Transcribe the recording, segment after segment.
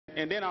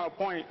And then at a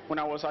point, when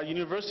I was at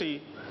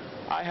university,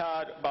 I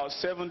had about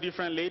 7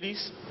 different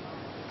ladies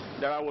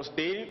that I was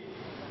dating,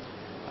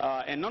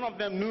 and none of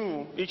them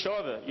knew each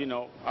other.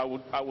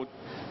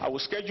 I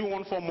would schedule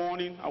one for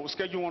morning, I would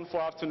schedule one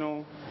for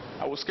afternoon,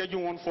 I would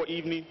schedule one for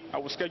evening, I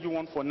would schedule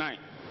one for night.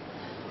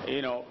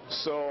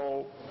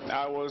 So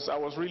I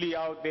was really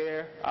out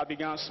there. I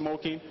began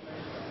smoking.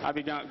 I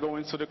began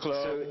going to the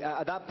club. So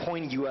at that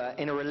point, you were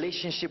in a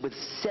relationship with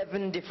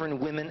 7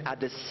 different women at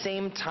the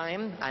same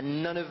time,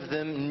 and none of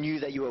them knew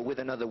that you were with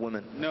another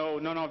woman? No,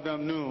 none of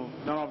them knew.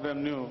 None of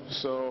them knew.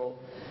 So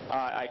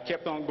I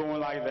kept on going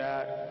like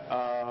that.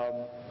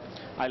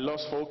 I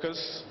lost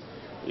focus.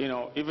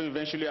 Even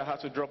eventually I had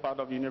to drop out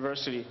of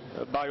university.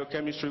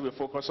 Biochemistry with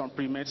focus on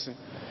pre-medicine.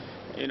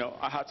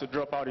 I had to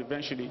drop out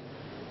eventually.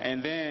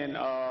 And then,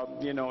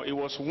 it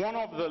was one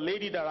of the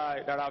ladies that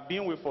I've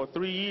been with for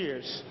 3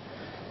 years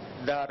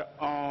that,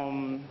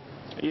 called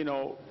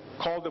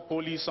the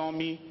police on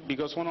me,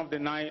 because one of the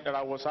night that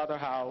I was at her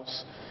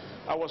house,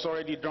 I was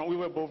already drunk. We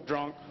were both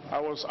drunk. I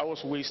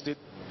was wasted,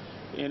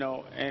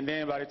 and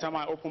then by the time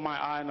I opened my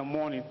eye in the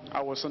morning,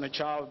 I was in the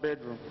child's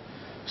bedroom.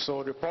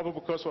 So the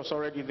probable cause was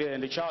already there,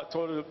 and the child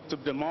told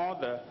the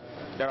mother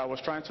that I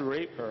was trying to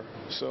rape her.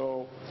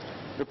 So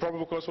the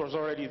probable cause was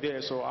already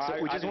there. So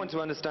we just want to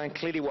understand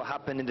clearly what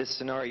happened in this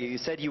scenario. You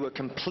said you were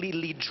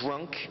completely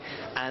drunk,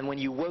 and when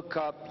you woke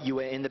up, you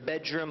were in the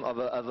bedroom of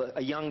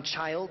a young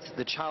child,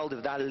 the child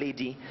of that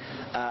lady,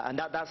 and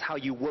that's how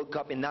you woke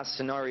up in that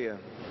scenario.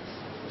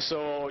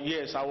 So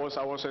yes, I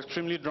was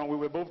extremely drunk. We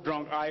were both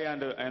drunk, I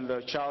and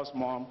the child's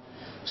mom.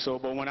 So,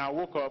 but when I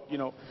woke up,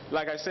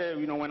 like I said,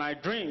 when I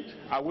drink,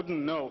 I wouldn't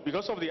know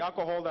because of the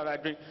alcohol that I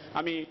drink.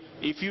 I mean,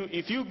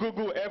 if you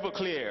Google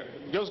Everclear,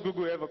 just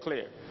Google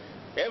Everclear.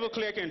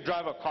 Everclear can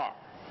drive a car.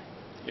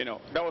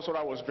 That was what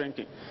I was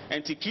drinking.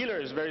 And tequila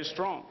is very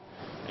strong.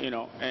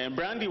 And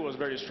brandy was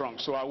very strong.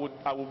 So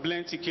I would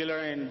blend tequila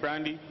and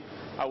brandy.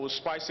 I would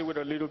spice it with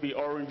a little bit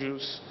orange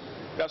juice.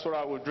 That's what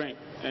I would drink.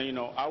 And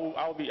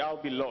I'll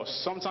be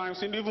lost.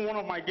 Sometimes, even one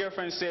of my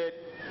girlfriends said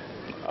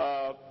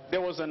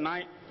there was a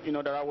night,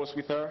 that I was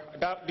with her.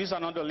 This is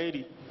another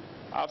lady.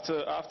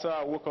 After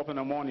I woke up in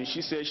the morning,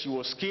 she said she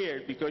was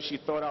scared because she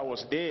thought I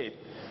was dead,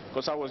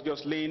 because I was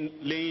just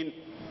laying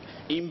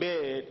in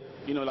bed,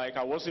 like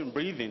I wasn't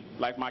breathing,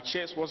 like my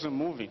chest wasn't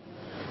moving.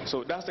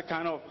 So that's the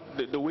kind of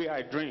the way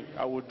I drink.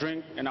 I would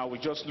drink and I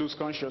would just lose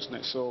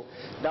consciousness. So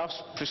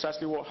that's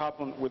precisely what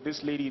happened with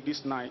this lady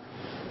this night.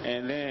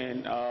 And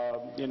then,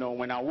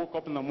 when I woke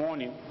up in the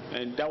morning,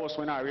 and that was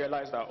when I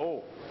realized that,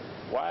 oh,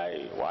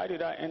 why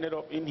did I ended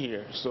up in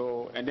here?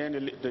 So, and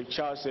then the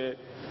child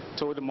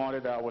told the mother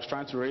that I was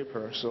trying to rape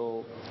her.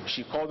 So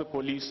she called the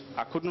police.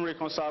 I couldn't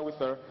reconcile with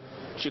her.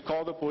 She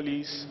called the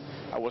police.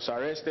 I was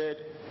arrested.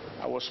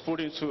 I was put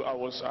in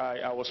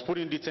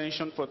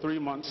detention for 3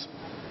 months,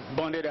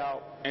 bonded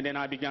out, and then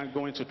I began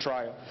going to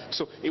trial.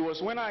 So it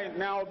was when I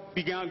now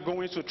began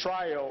going to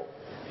trial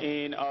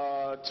in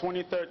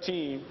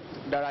 2013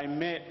 that I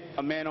met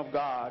a man of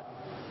God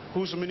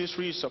whose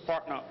ministry is a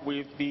partner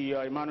with the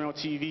Emmanuel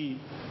TV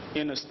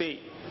in the state.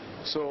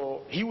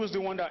 So he was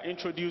the one that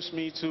introduced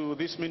me to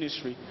this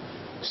ministry.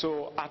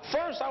 So at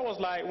first I was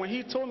like, when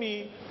he told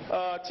me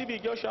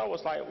TB Joshua, I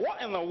was like,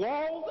 what in the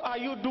world are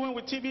you doing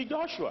with TB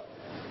Joshua?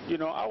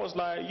 I was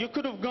like, you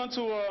could have gone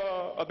to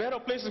a better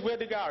places where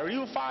they got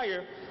real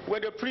fire, where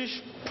they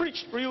preach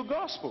real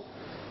gospel.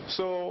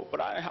 So,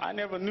 but I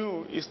never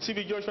knew it's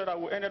TB Joshua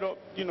that ended up,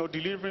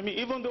 delivering me.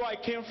 Even though I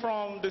came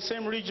from the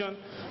same region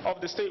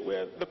of the state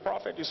where the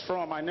prophet is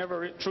from, I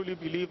never truly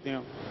believed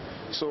him.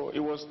 So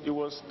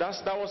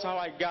that was how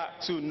I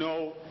got to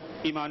know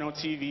Emmanuel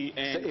TV.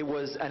 And so it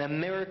was an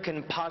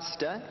American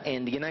pastor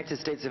in the United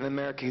States of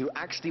America who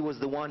actually was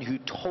the one who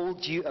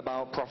told you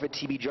about Prophet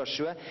TB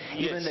Joshua.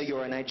 Even yes. Though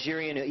you're a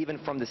Nigerian, or even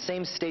from the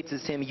same states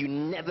as him, you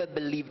never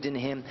believed in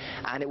him.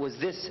 And it was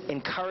this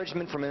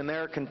encouragement from an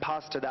American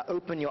pastor that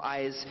opened your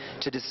eyes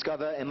to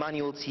discover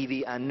Emmanuel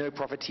TV and know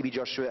Prophet TB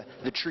Joshua,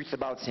 the truth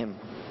about him.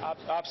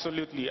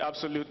 Absolutely,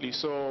 absolutely.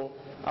 So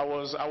I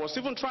was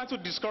even trying to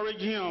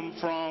discourage him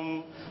from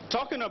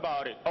talking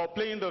about it or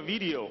playing the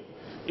video.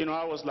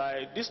 I was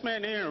like, this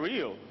man ain't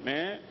real,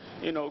 man.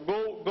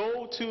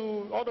 Go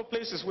to other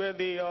places where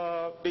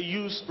they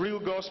use real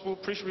gospel,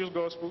 preach real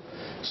gospel.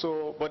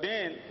 So, but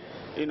then,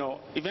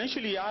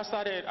 eventually I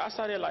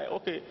started like,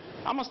 okay,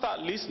 I'm gonna start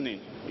listening.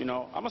 I'm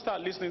gonna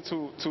start listening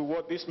to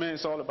what this man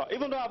is all about.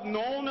 Even though I've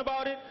known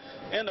about it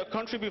in the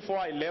country before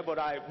I left, but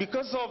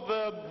because of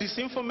the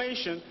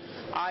disinformation,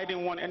 I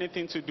didn't want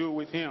anything to do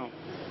with him.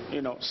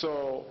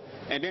 So,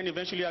 and then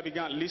eventually I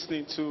began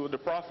listening to the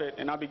prophet,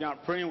 and I began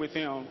praying with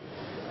him.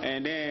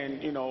 And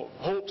then,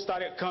 hope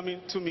started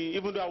coming to me,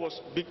 even though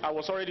I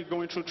was already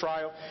going through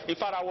trial. In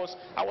fact, I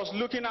was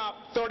looking at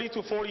 30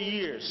 to 40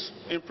 years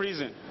in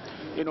prison,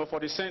 for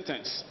the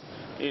sentence.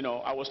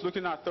 I was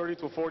looking at 30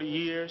 to 40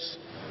 years.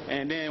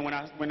 And then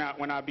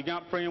when I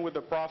began praying with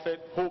the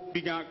prophet, hope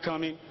began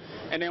coming.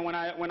 And then when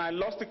I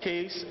lost the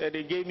case,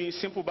 they gave me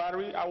simple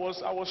battery. I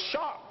was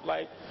shocked,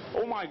 like,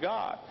 oh my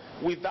God.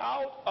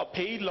 without a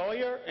paid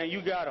lawyer, and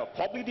you got a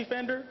public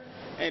defender,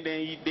 and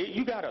then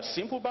you got a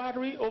simple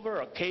battery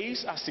over a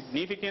case as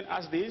significant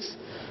as this,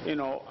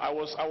 I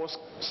was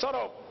sort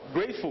of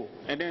grateful.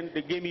 And then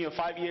they gave me a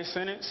 5-year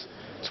sentence,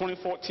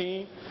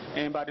 2014,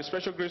 and by the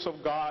special grace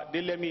of God,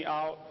 they let me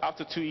out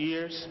after 2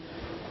 years.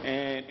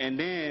 And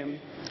then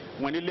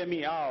when they let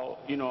me out,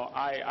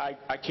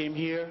 I came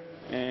here,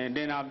 and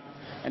then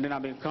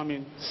I've been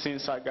coming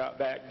since I got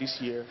back this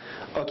year.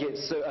 Okay,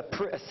 so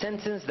a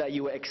sentence that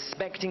you were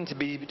expecting to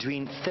be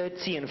between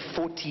 30 and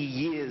 40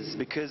 years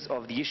because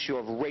of the issue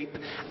of rape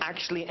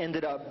actually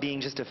ended up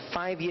being just a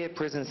 5-year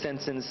prison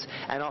sentence,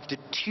 and after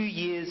 2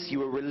 years you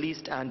were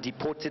released and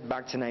deported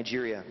back to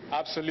Nigeria.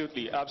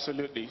 Absolutely.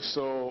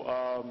 So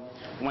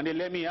when they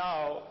let me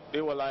out,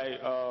 they were like,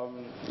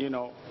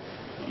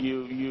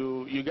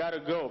 you gotta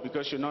go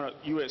because you're not a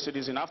U.S.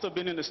 citizen. After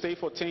being in the state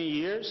for 10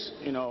 years,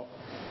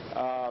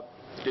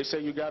 they say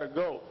you gotta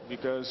go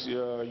because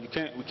we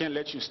can't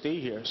let you stay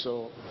here.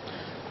 So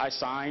I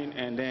signed,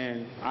 and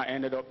then I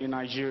ended up in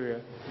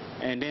Nigeria.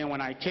 And then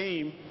when I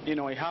came,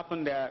 it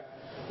happened that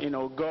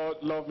God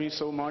loved me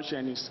so much,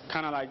 and it's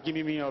kind of like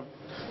giving me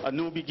a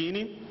new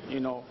beginning.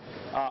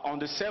 On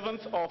the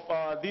 7th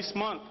of this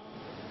month,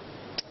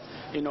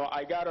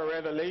 I got a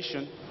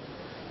revelation,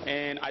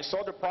 and I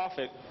saw the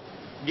prophet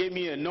gave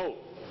me a note.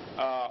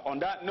 On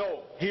that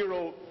note, he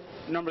wrote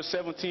number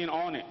 17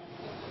 on it.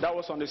 That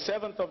was on the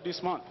 7th of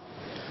this month.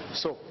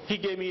 So he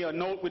gave me a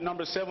note with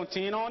number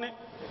 17 on it,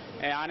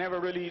 and I never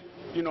really,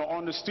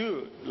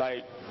 understood.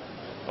 Like,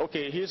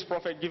 okay, here's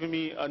prophet giving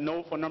me a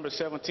note for number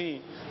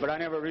 17, but I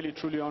never really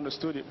truly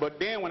understood it. But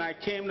then when I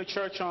came to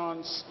church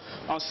on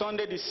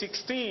Sunday the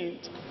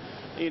 16th,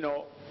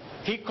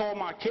 he called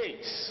my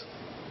case.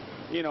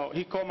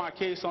 He called my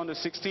case on the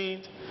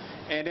 16th,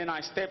 and then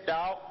I stepped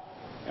out,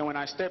 and when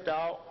I stepped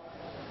out,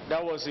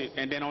 that was it.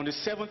 And then on the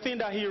 17th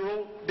that he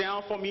wrote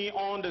down for me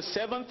on the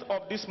 7th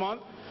of this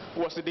month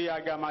was the day I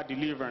got my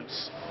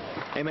deliverance.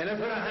 Amen. Let's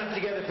put our hands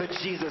together for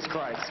Jesus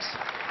Christ.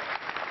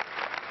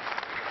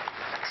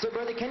 So,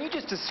 brother, can you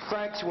just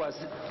describe to us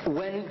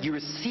when you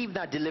received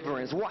that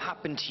deliverance, what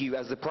happened to you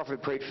as the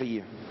prophet prayed for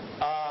you?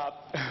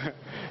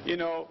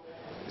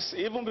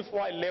 Even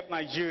before I left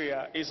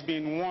Nigeria, it's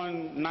been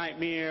one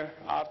nightmare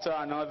after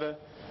another.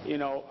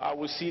 I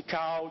would see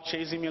cows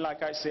chasing me,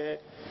 like I said.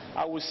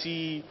 I would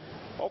see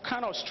all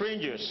kind of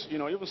strangers,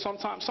 even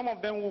sometimes some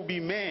of them will be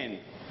men,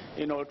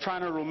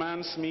 trying to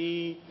romance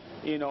me,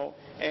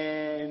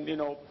 and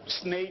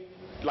snake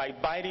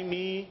like biting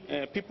me,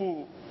 and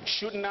people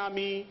shooting at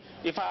me.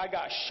 If I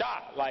got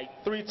shot like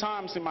 3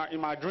 times in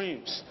my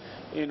dreams,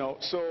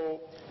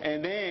 so,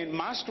 and then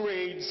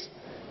masquerades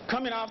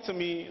coming after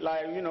me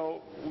like,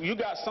 you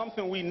got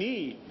something we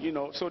need,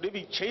 so they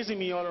be chasing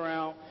me all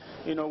around.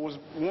 It was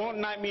one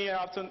nightmare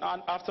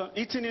after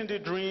eating in the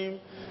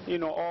dream,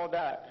 all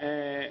that.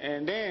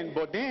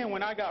 But then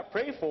when I got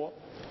prayed for,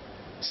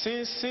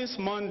 since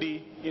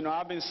Monday,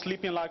 I've been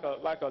sleeping like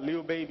a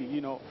little baby,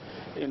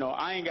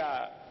 I ain't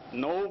got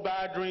no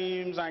bad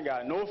dreams, I ain't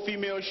got no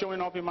female showing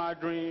up in my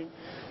dream,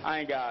 I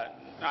ain't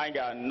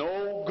got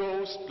no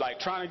ghost like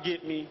trying to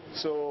get me.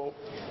 So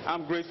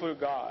I'm grateful to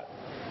God.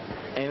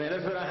 Amen.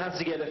 Let's put our hands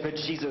together for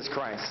Jesus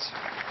Christ.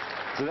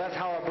 So that's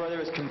how our brother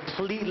is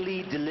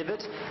completely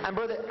delivered. And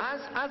brother,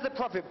 as the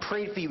prophet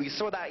prayed for you, we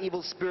saw that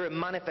evil spirit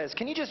manifest.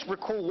 Can you just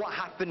recall what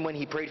happened when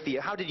he prayed for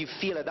you? How did you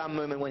feel at that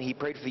moment when he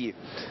prayed for you?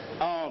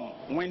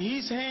 When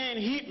his hand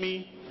hit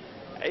me,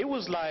 it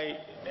was like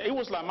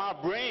my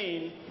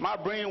brain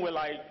was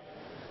like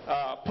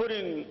put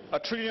in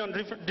 1 trillion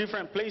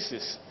different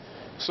places.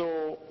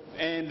 So,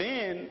 and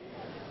then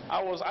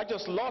I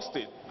just lost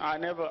it. I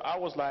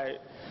was like,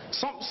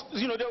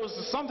 there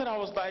was something I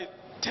was like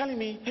telling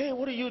me, hey,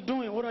 what are you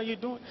doing? What are you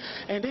doing?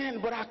 And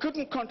then, but I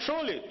couldn't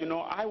control it.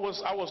 I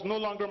was no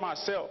longer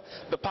myself.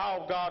 The power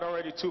of God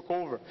already took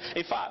over.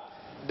 In fact,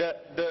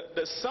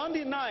 the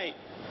Sunday night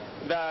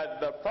that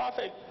the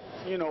prophet,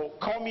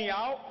 called me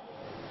out,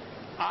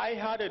 I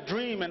had a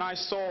dream, and I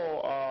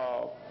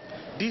saw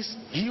this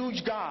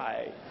huge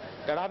guy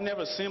that I've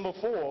never seen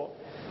before.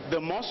 The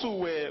muscle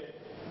were,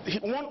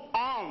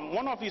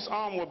 one of his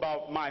arms was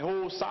about my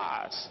whole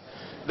size.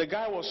 The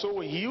guy was so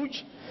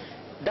huge.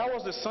 That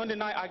was the Sunday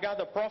night I got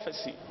the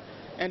prophecy.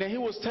 And then he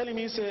was telling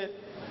me, he said,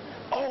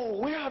 oh,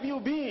 where have you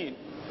been?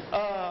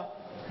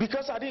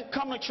 Because I didn't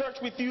come to church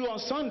with you on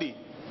Sunday.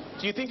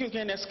 Do you think you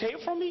can escape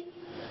from me?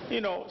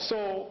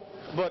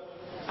 But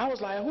I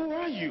was like, who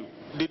are you?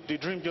 The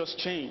dream just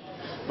changed.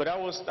 But that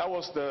was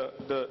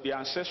the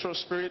ancestral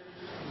spirit,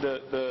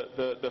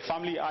 the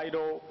family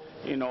idol,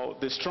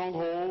 the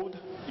stronghold,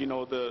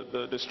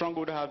 the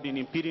stronghold that have been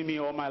impeding me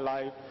all my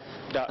life.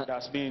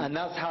 That's been. And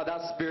that's how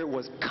that spirit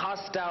was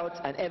cast out,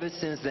 and ever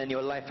since then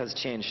your life has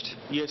changed.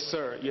 Yes,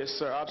 sir. Yes,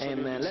 sir.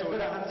 Absolutely. Amen. Let's put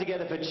our hands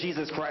together for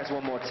Jesus Christ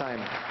one more time.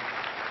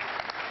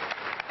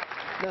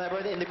 Now,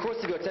 brother, in the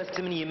course of your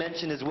testimony, you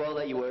mentioned as well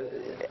that you were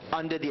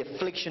under the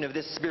affliction of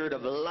this spirit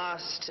of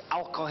lust,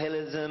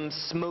 alcoholism,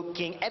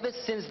 smoking. Ever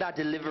since that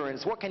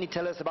deliverance, what can you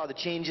tell us about the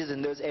changes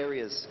in those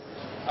areas?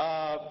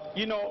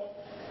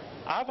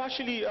 I've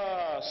actually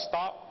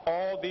stopped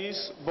all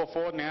this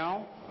before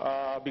now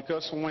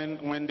because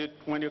when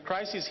the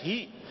crisis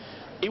hit,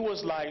 it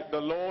was like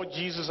the Lord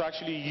Jesus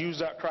actually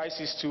used that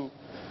crisis to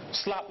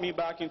slap me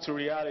back into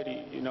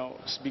reality,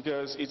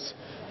 because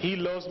He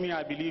loves me.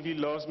 I believe He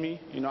loves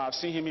me. I've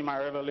seen Him in my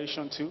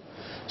revelation too.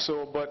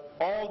 So, but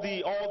all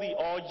the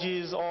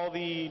urges, all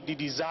the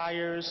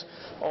desires,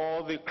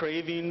 all the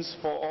cravings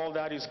for all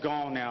that is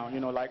gone now.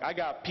 Like I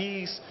got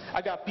peace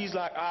like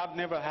I've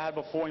never had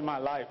before in my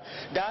life.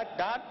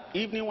 That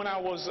evening when I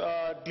was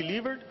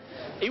delivered,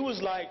 it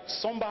was like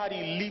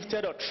somebody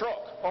lifted a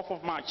truck off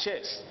of my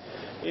chest.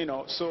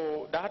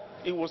 So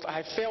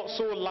I felt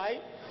so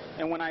light,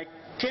 and when I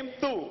came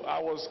through,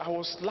 I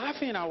was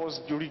laughing, I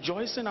was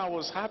rejoicing, I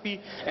was happy,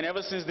 and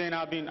ever since then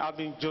I've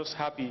been just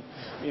happy,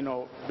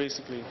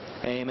 basically.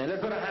 Amen.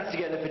 Let's put our hands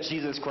together for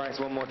Jesus Christ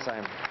one more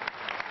time.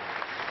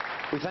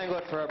 We thank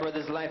God for our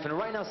brother's life. And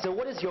right now, sir,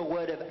 what is your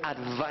word of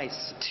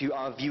advice to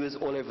our viewers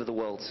all over the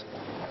world?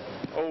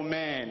 Oh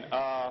man,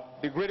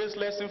 the greatest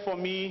lesson for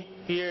me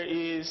here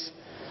is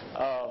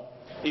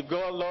if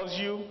God loves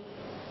you,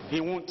 He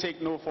won't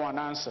take no for an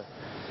answer.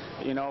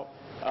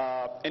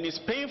 And it's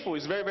painful,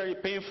 it's very, very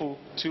painful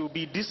to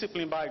be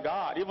disciplined by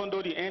God, even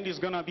though the end is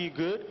going to be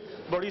good,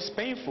 but it's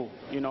painful.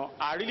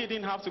 I really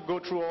didn't have to go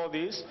through all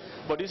this,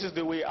 but this is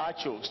the way I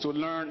chose to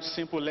learn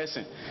simple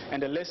lesson.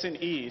 And the lesson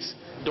is,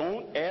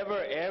 don't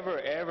ever, ever,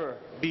 ever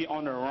be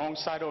on the wrong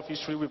side of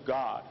history with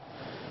God.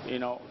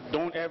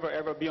 Don't ever,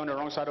 ever be on the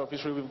wrong side of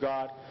history with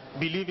God.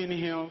 Believe in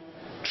Him,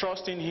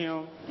 trust in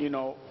Him,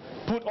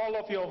 put all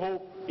of your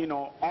hope,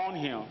 on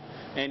Him.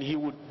 And He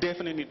would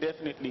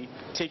definitely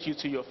take you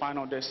to your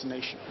final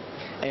destination.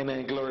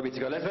 Amen. Glory be to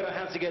God. Let's put our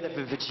hands together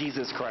for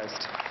Jesus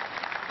Christ.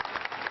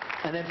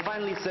 And then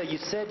finally, sir, you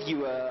said you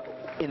were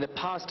in the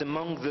past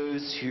among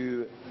those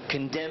who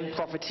condemned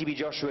Prophet T.B.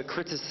 Joshua,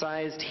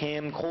 criticized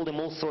him, called him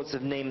all sorts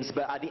of names,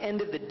 but at the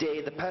end of the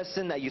day, the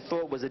person that you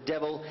thought was a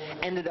devil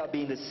ended up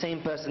being the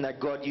same person that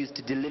God used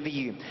to deliver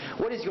you.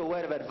 What is your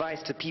word of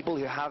advice to people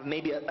who have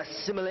maybe a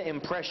similar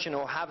impression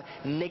or have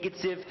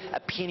negative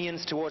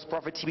opinions towards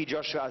Prophet T.B.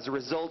 Joshua as a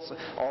result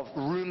of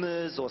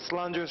rumors or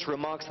slanderous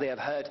remarks they have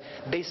heard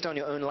based on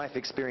your own life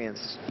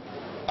experience?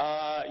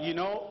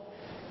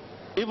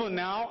 Even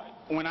now,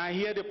 when I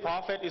hear the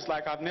prophet, it's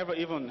like I've never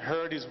even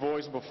heard his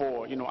voice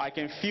before. I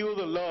can feel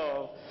the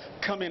love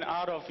coming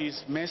out of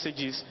his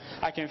messages.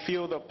 I can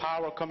feel the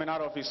power coming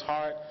out of his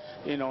heart.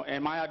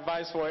 And my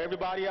advice for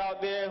everybody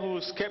out there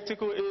who's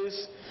skeptical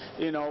is,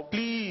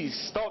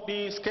 please stop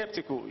being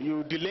skeptical.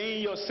 You're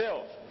delaying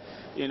yourself.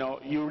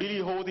 You're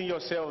really holding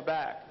yourself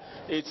back.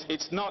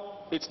 It's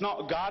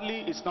not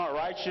godly. It's not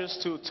righteous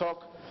to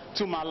talk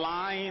to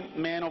malign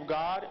man of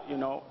God.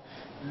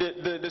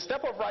 The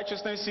step of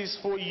righteousness is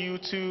for you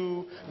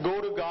to go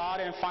to God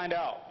and find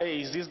out, hey,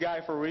 is this guy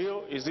for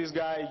real? Is this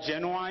guy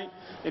genuine?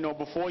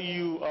 Before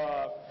you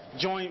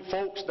join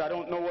folks that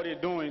don't know what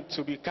they're doing,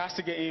 to be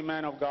castigating a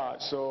man of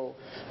God. So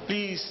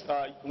please,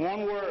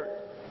 one word,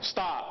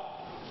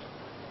 stop.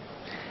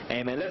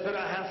 Amen. Let's put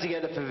our hands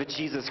together for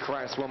Jesus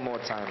Christ one more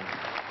time.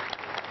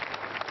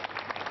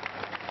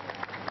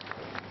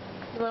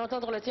 Nous allons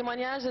entendre le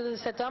témoignage de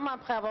cet homme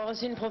après avoir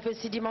reçu une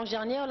prophétie dimanche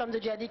dernier. L'homme de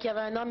Dieu a dit qu'il y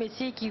avait un homme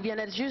ici qui vient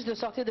d'être juste de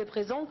sortir de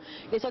prison.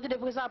 Il est sorti de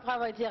prison après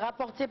avoir été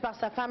rapporté par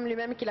sa femme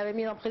lui-même qui l'avait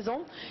mis en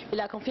prison. Il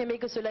a confirmé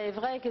que cela est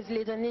vrai, qu'il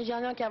est un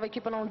Nigérian qui a vécu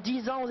pendant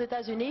 10 ans aux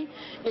États-Unis.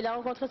 Il a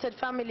rencontré cette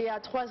femme il y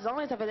a 3 ans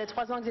et ça faisait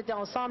 3 ans qu'ils étaient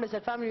ensemble et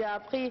cette femme lui a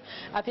appris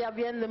à faire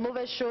bien de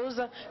mauvaises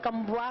choses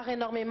comme boire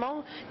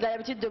énormément. Il a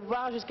l'habitude de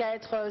boire jusqu'à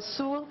être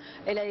sourd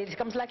et c'est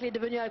comme cela qu'il est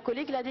devenu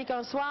alcoolique. Il a dit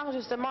qu'un soir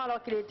justement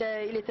alors qu'il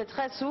était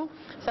très sourd,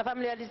 cette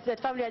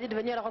femme lui a dit de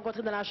venir le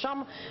rencontrer dans la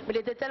chambre, mais il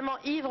était tellement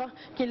ivre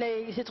qu'il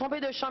s'est trompé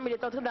de chambre. Il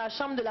est entré dans la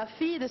chambre de la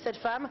fille de cette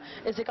femme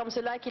et c'est comme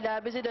cela qu'il a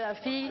abusé de la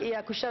fille et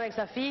a couché avec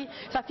sa fille.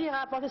 Sa fille a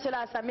rapporté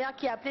cela à sa mère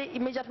qui a appelé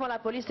immédiatement la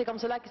police. C'est comme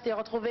cela qu'il s'est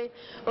retrouvé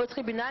au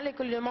tribunal et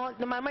que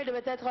normalement il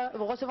devait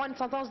recevoir une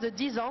sentence de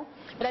 10 ans.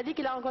 Il a dit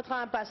qu'il a rencontré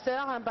un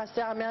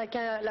pasteur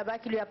américain là-bas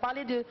qui lui a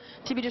parlé de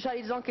T.B. Joshua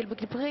disant qu'il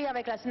prie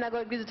avec la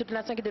synagogue de toute la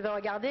nation qu'il devait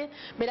regarder,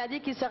 mais il a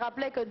dit qu'il se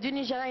rappelait que du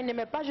Nigeria il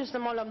n'aimait pas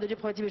justement l'homme de Dieu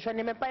prophète T.B. Joshua, il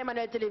n'aimait pas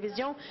Emmanuel télévision.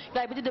 Il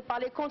a l'habitude de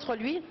parler contre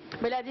lui,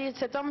 mais il a dit,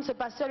 ce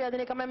pasteur lui a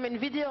donné quand même une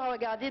vidéo à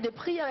regarder, de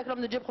prier avec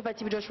l'homme de Dieu, prophète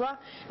T.B. Joshua.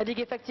 Il a dit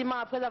qu'effectivement,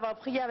 après avoir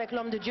prié avec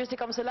l'homme de Dieu, c'est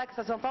comme cela que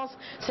sa sentence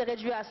s'est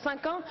réduite à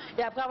 5 ans,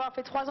 et après avoir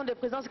fait 3 ans de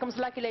prison, c'est comme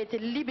cela qu'il a été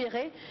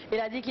libéré. Il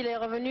a dit qu'il est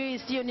revenu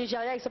ici au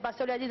Nigeria, et ce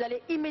pasteur lui a dit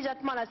d'aller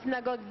immédiatement à la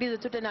synagogue de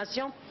toutes les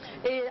nations.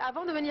 Et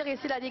avant de venir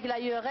ici, il a dit qu'il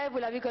a eu un rêve, où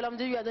il a vu que l'homme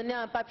de Dieu lui a donné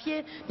un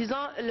papier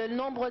disant le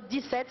nombre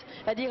 17.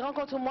 Il a dit,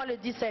 rencontre-moi le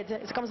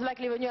 17. C'est comme cela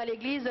qu'il est venu à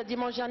l'église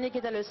dimanche dernier, qui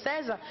était le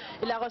 16.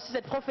 Il a reçu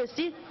cette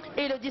prophétie.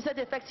 Et le 17,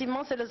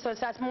 effectivement, c'est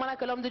à ce moment-là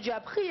que l'homme de Dieu a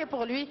prié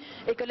pour lui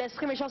et que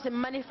l'esprit méchant s'est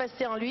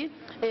manifesté en lui.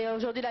 Et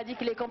aujourd'hui, il a dit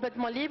qu'il est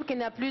complètement libre, qu'il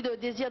n'a plus de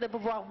désir de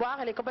pouvoir boire,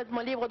 il est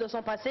complètement libre de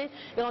son passé.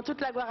 Et en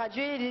toute la gloire à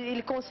Dieu,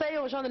 il conseille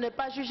aux gens de ne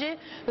pas juger,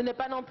 de ne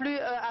pas non plus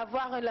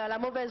avoir la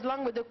mauvaise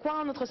langue, mais de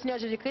croire en notre Seigneur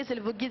Jésus-Christ.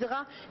 Il vous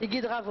guidera, il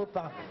guidera vos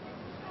pas.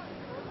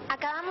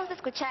 Acabamos de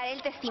escuchar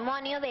el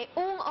testimonio de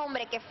un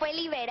hombre que fue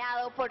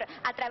liberado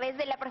a través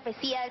de la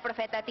profecía del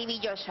profeta TV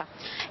Joshua.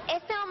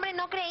 Este hombre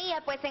no creía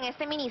pues en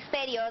este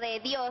ministerio de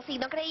Dios y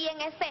no creía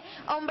en este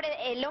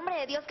hombre, el hombre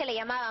de Dios que le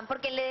llamaban,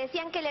 porque le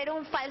decían que él era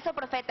un falso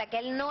profeta, que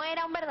él no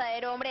era un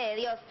verdadero hombre de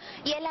Dios.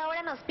 Y él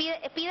ahora nos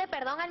pide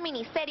perdón al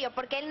ministerio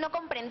porque él no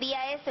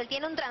comprendía eso. Él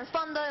tiene un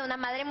trasfondo de una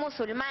madre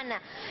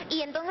musulmana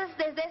y entonces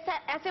desde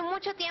hace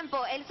mucho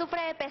tiempo él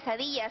sufre de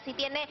pesadillas y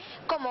tiene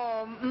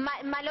como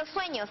malos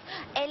sueños.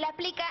 Él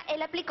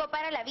aplicó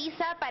para la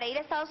visa para ir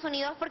a Estados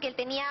Unidos porque él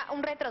tenía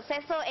un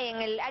retroceso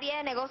en el área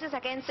de negocios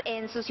acá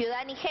en su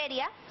ciudad,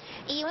 Nigeria,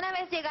 y una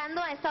vez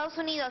llegando a Estados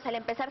Unidos, al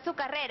empezar su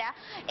carrera,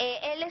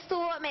 él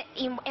estuvo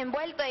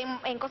envuelto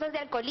en cosas de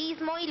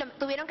alcoholismo y lo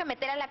tuvieron que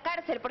meter a la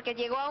cárcel porque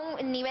llegó a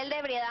un nivel de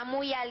ebriedad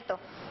muy alto.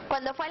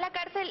 Cuando fue a la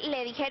cárcel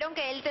le dijeron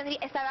que él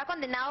estaba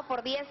condenado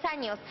por 10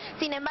 años.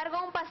 Sin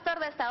embargo, un pastor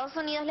de Estados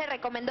Unidos le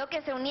recomendó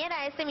que se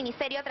uniera a este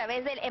ministerio a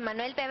través del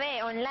Emmanuel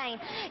TV online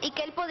y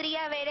que él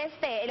podría ver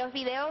los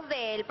videos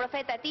del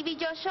profeta TV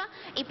Joshua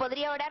y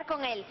podría orar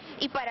con él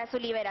y para su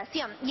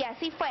liberación. Y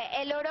así fue.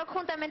 Él oró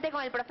juntamente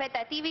con el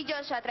profeta TV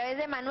Joshua a través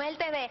de Emmanuel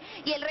TV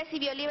y él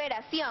recibió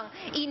liberación.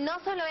 Y no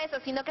solo eso,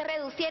 sino que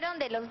reducieron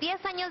de los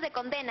 10 años de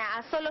condena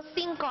a solo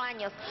 5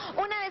 años.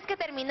 Una vez que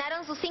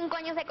terminaron sus 5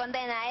 años de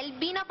condena, él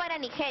vino para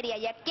Nigeria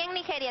y aquí en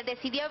Nigeria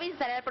decidió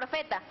visitar al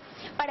profeta.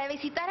 Para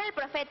visitar al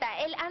profeta,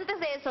 él antes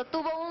de eso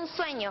tuvo un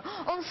sueño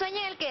en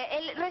el que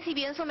él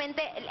recibió en su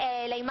mente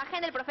la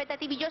imagen del profeta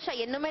TV Joshua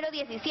y el número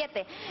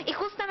 17. Y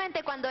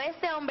justamente cuando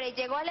este hombre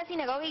llegó a la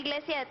sinagoga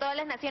iglesia de todas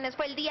las naciones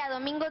fue el día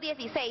domingo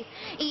 16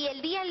 y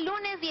el día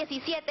lunes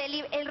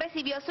 17 él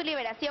recibió su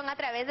liberación a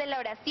través de la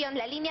oración,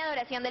 la línea de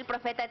oración del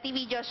profeta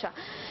TV Joshua.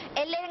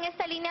 Él en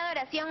esta línea de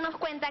oración nos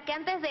cuenta que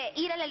antes de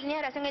ir a la línea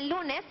de oración el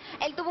lunes,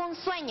 él tuvo un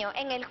sueño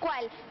en el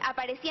cual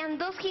aparecían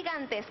 2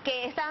 gigantes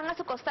que estaban a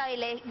su costado y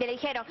le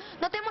dijeron: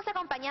 no te hemos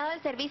acompañado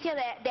al servicio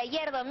de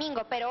ayer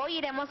domingo, pero hoy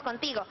iremos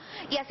contigo.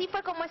 Y así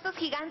fue como estos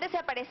gigantes se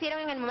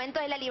aparecieron en el momento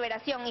de la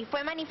liberación y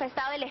fue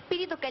manifestado el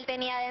espíritu que él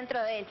tenía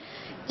dentro de él.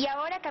 Y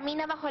ahora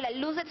camina bajo la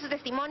luz de su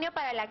testimonio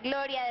para la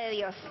gloria de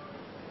Dios.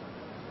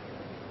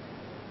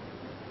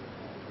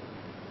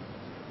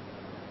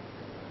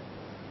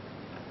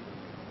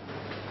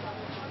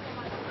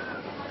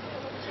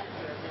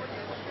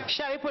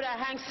 Shall we put our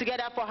hands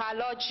together for our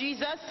Lord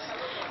Jesus?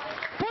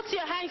 Put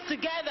your hands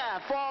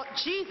together for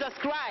Jesus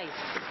Christ.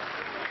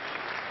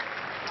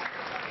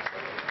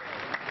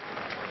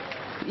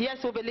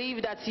 Yes, we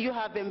believe that you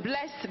have been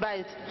blessed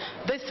by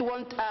this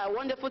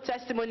wonderful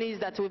testimonies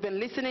that we've been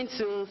listening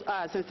to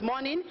since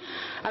morning.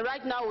 And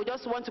right now we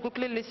just want to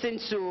quickly listen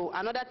to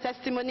another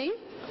testimony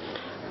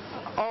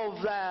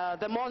of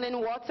the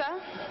morning water.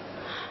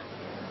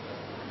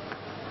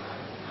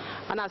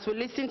 And as we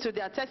listen to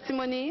their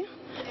testimony,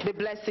 be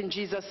blessed in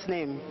Jesus'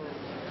 name.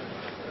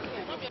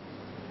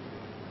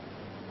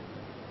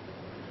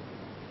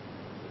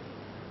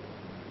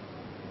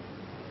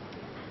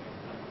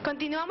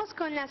 Continuamos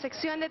con la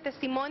sección de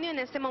testimonio. En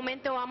este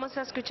momento vamos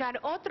a escuchar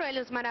otro de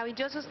los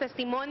maravillosos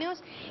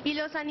testimonios y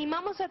los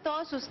animamos a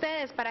todos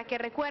ustedes para que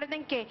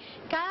recuerden que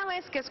cada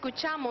vez que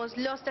escuchamos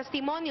los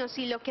testimonios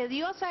y lo que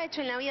Dios ha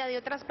hecho en la vida de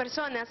otras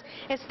personas,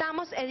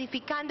 estamos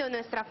edificando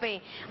nuestra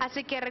fe.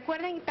 Así que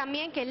recuerden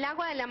también que el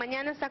agua de la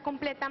mañana está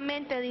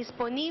completamente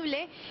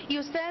disponible y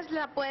ustedes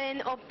la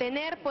pueden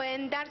obtener,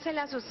 pueden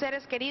dársela a sus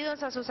seres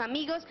queridos, a sus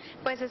amigos,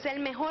 pues es el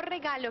mejor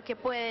regalo que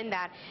pueden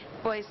dar.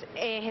 Pues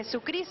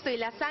Jesucristo y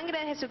la sangre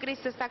de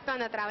Jesucristo está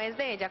actuando a través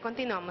de ella.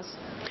 Continuamos.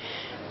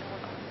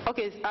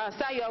 Okay,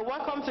 sir, you are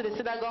welcome to the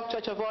Synagogue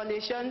Church of All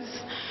Nations.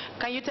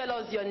 Can you tell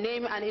us your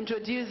name and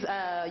introduce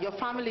your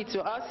family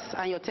to us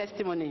and your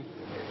testimony?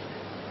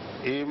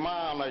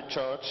 Emmanuel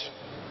Church,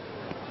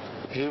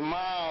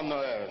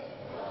 Emmanuel.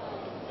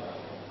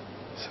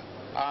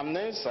 I'm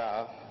named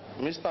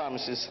Mr. and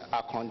Mrs.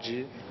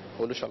 Akonji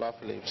Olushola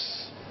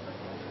Phillips.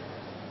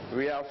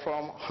 We are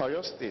from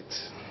Oyo State.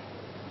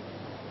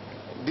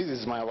 This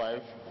is my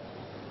wife,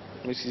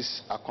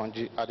 Mrs.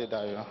 Akonji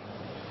Adedayo,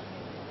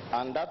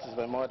 and that is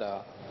my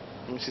mother,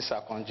 Mrs.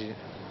 Akonji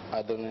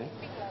Adoni,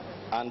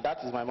 and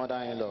that is my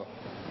mother-in-law,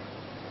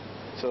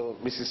 so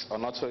Mrs.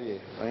 Onotoye.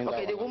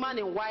 Okay, the woman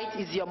in white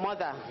is your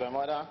mother. My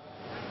mother,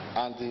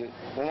 and the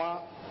woman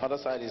on the other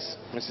side is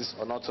Mrs.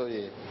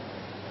 Onotoye.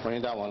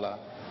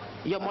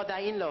 Your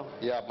mother-in-law?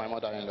 Yeah, my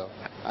mother-in-law.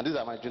 And these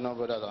are my junior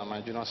brothers and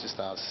my junior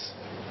sisters.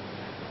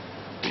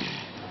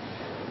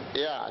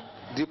 Yeah,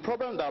 the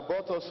problem that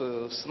brought us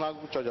to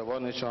Synagogue Church of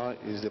All Nations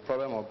is the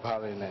problem of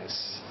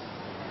barrenness.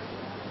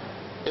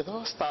 It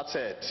all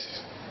started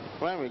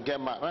when I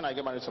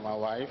get married to my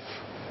wife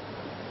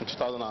in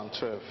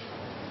 2012.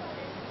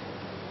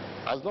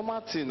 As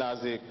normal thing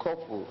as a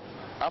couple,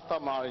 after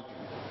marriage,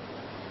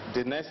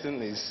 the next thing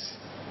is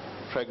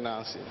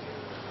pregnancy.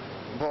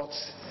 But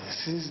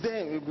since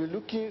then, we've been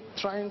looking,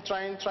 trying,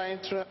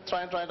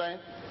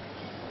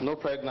 no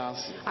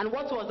pregnancy. And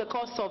what was the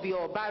cause of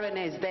your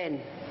barrenness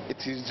then?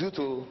 It is due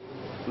to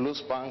low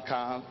sperm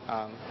count,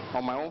 and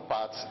on my own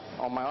part,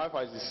 on my wife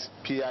has this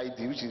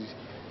PID, which is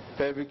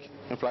pelvic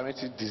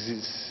inflammatory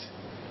disease.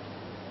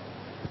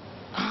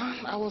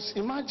 I was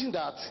imagining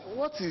that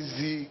what is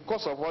the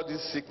cause of all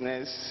this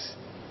sickness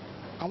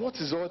and what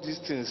is all these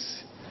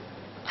things?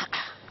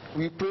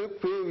 We pray,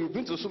 we've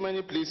been to so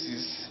many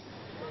places.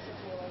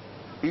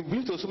 We've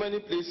been to so many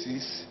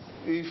places.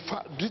 We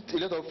did a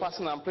lot of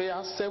fasting and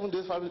prayers, 7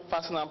 days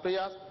fasting and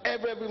prayers,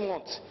 every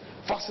month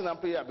fasting and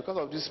prayer because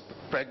of this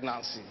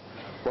pregnancy.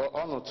 But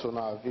all not to no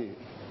avail.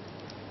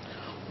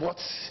 But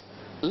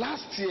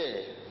last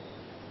year,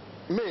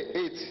 May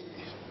 8th,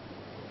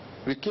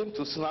 we came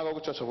to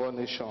Synagogue Church of All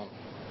Nations.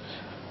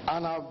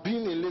 And I've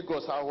been in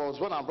Lagos. I was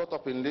born and brought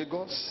up in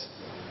Lagos.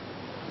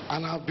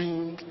 And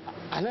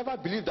I never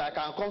believed that I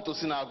can come to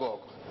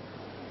synagogue.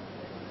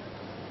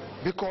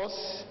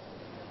 Because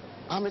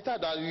I'm a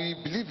type that we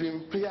believe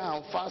in prayer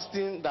and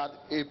fasting, that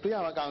a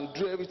prayer can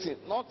do everything.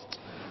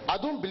 I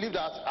don't believe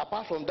that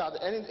apart from that,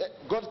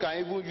 God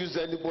can even use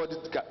anybody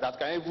that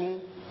can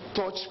even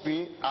touch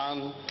me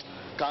and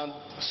can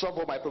solve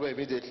all my problem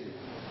immediately.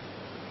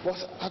 But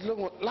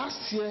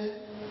last year,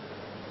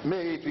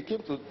 May 8th, we came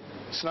to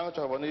Synagogue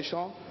Church of All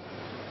Nations.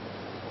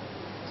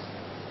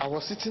 I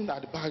was sitting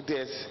at the back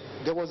desk.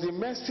 There was a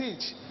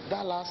message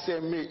that last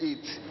year, May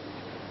 8th.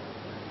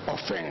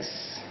 Offense.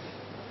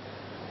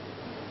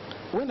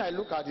 When I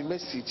look at the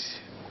message,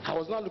 I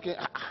was not looking,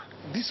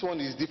 this one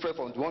is different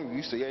from the one we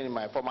used to hear in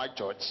my former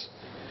church.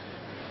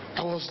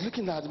 I was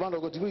looking at the man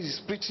of God, the way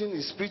he's preaching.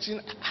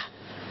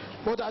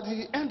 But at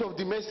the end of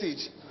the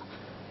message,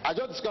 I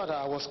just discovered that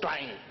I was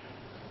crying.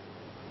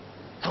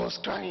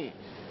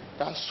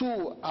 And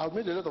so I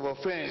made a lot of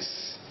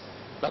offense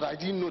that I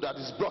didn't know that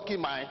is blocking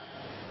my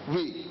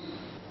way.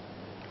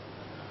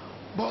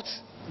 But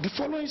the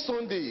following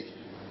Sunday,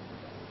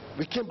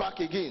 we came back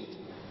again.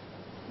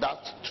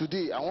 That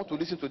today I want to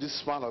listen to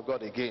this man of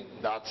God again.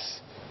 That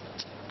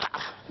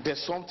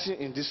there's something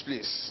in this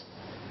place.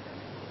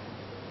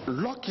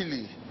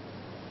 Luckily,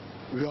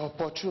 we are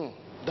opportune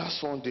that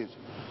Sunday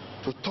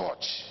to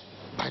touch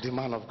by the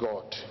man of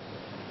God.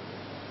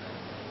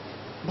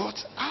 But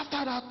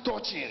after that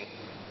touching,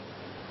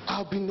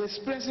 I've been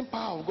experiencing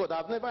power of God.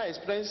 I've never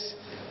experienced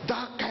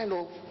that kind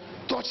of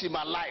touch in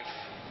my life.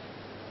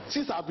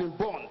 Since I've been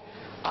born,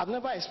 I've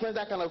never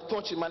experienced that kind of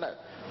touch in my life.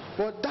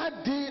 But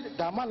that day,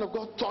 the man of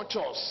God touched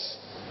us.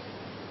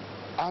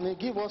 And he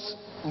gave us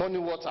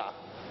morning water.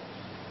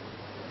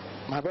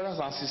 My brothers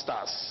and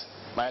sisters,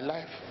 my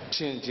life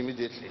changed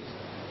immediately.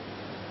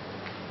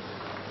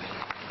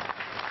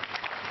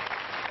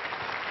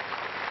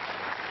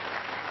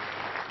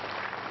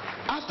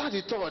 After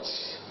the touch,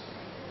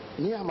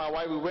 me and my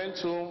wife, we went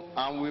home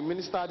and we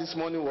ministered this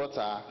morning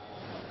water.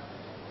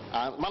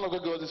 And man of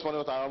God gave us this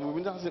morning water, and we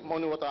ministered this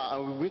morning water,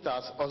 and we went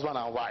as husband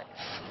and wife.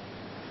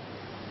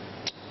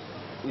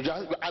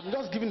 I'm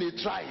just giving a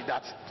try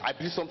that I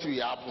believe something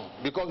will happen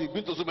because we've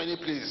been to so many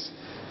places.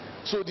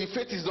 So the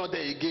faith is not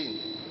there again.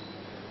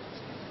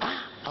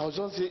 I was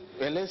just saying,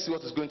 well, let's see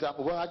what is going to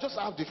happen. Well, I just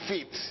have the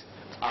faith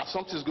that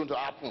something is going to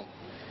happen.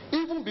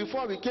 Even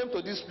before we came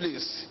to this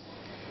place,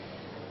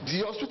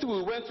 the hospital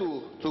we went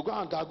to go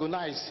and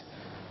diagnose,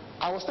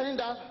 I was telling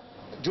that,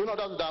 do you know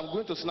that I'm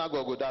going to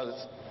synagogue,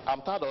 that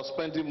I'm tired of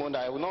spending money.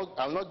 I will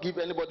not give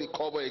anybody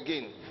cover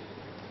again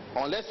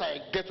unless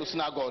I get to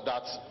synagogue.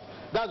 That's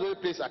the only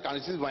place I can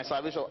receive my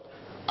salvation.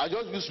 I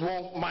just use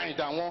one mind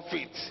and one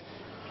faith.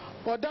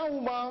 But that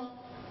woman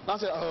now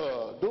said,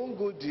 don't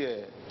go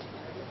there.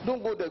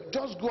 Don't go there.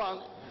 Just go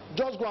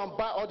and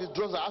buy all the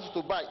drugs I asked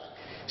you to buy.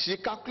 She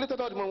calculated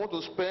all the money I want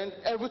to spend,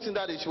 everything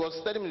that she was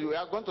telling me we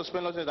are going to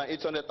spend less than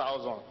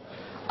 800,000.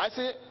 I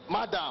say,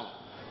 madam,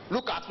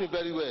 look at me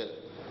very well.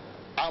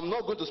 I'm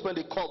not going to spend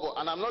a kobo,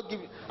 and I'm not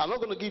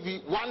going to give you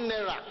 1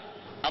 naira.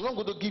 I'm not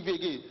going to give you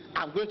again.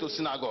 I'm going to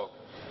synagogue.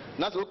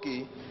 And that's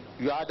okay.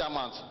 You are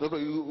adamant. No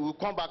problem. You will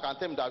come back and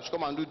tell me that I should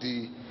come and do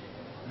the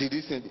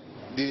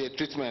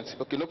treatment.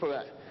 Okay, no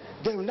problem.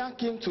 Then we now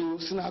came to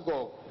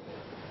synagogue.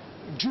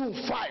 June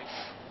 5.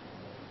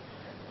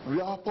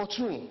 We are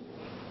opportune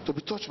to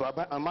be touched by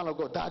a man of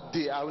God that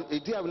day. A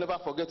day I will never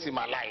forget in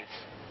my life.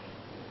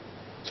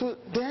 So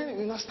then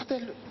we now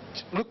started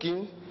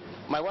looking.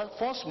 My wife,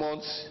 first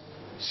month,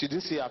 she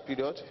didn't see her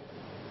period.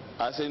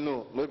 I said,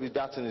 no, maybe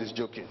that thing is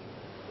joking.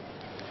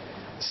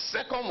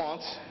 Second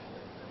month,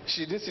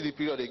 she didn't see the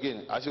period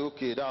again. I said,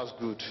 okay, that was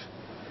good.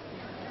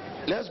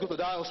 Let's go to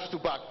that hospital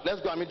back.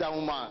 Let's go and meet that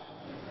woman.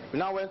 We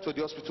now went to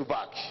the hospital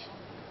back.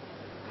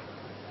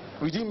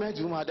 We didn't meet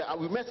the woman there.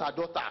 We met her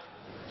daughter.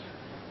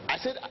 I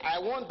said, I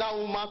want that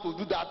woman to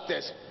do that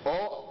test,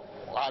 or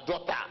her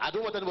daughter. I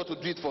don't want anybody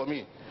to do it for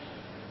me.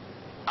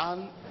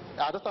 And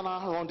her daughter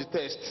now run the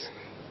test.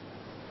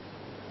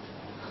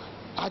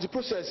 At the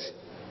process,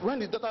 when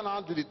the daughter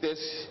now do the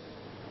test,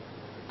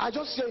 I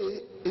just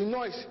hear a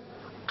noise.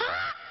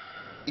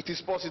 It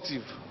is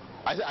positive.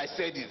 I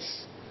said it.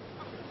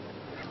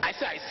 I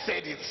said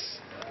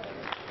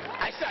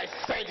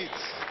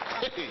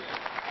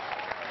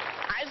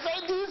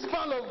this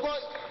man of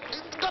God,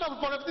 God of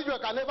prophetic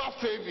can never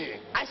fail me.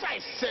 I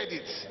said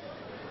it.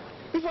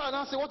 People are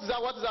now saying, what is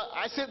that?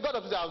 I said, God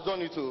of this has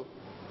done it to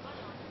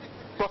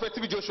Prophet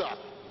Joshua.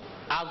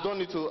 I've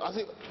done it too. I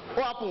said,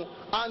 what happened?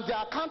 And the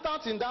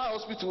accountant in that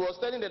hospital was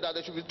telling them that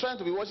they should be trying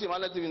to be watching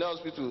Emmanuel TV in that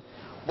hospital.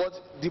 But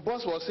the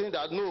boss was saying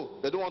that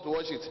no, they don't want to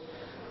watch it.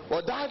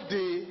 But that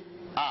day,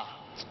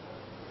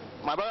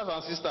 my brothers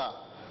and sisters,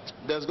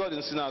 there's God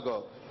in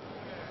synagogue.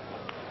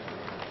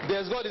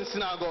 There's God in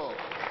synagogue.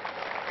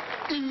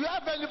 If you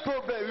have any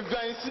problem, if you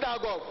are in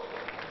synagogue,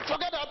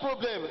 forget that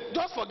problem.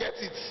 Just forget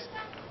it.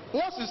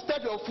 Once you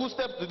step your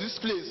footsteps to this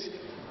place,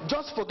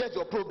 just forget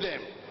your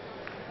problem.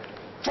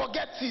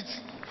 Forget it.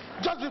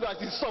 Just believe that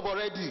it's solved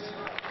already.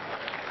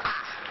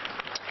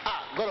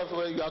 God of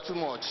God, you are too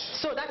much.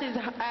 So that is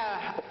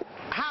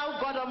how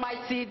God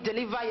Almighty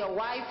delivered your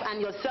wife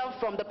and yourself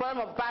from the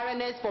problem of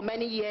barrenness for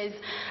many years,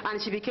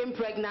 and she became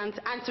pregnant.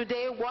 And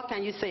today, what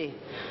can you say?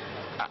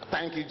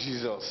 Thank you,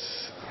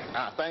 Jesus.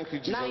 Thank you,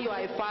 Jesus. Now you are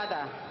a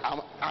father.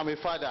 I'm a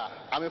father.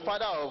 I'm a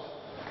father of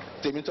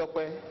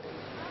Temitope,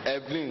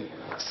 Evelyn,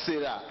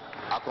 Sarah,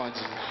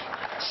 Akonji.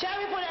 Shall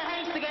we put our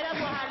hands together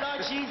for our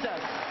Lord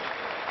Jesus?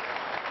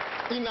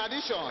 In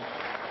addition,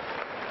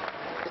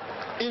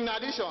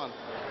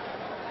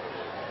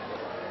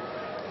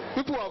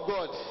 people of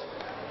God,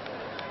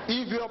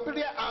 if your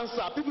prayer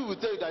answer, people will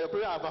tell you that your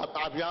prayer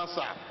have been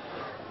answered.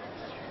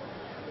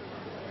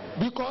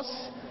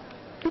 Because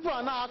people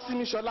are now asking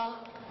me, Shola,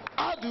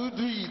 how do you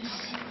do it?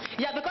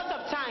 Yeah, because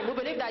of time, we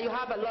believe that you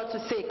have a lot to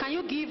say. Can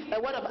you give a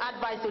word of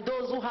advice to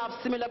those who have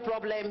similar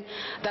problem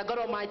that God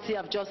Almighty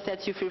have just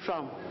set you free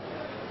from?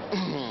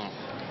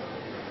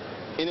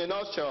 In a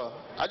nutshell,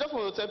 I just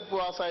want to tell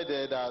people outside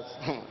there that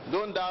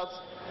don't doubt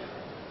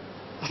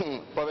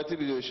Prophet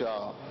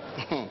Joshua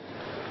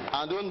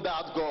and don't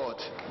doubt God.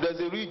 There's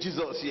a real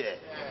Jesus here.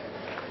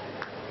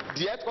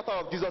 The headquarters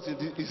of Jesus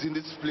is in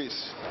this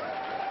place.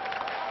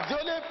 The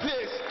only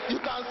place you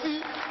can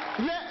see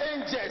where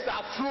angels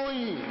are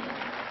flowing,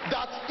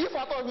 that if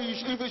at all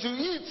if you should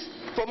eat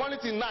from morning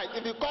till night,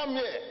 if you come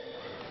here,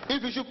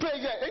 if you should pray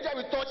here, angel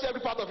will touch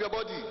every part of your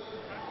body.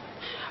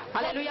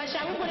 Hallelujah.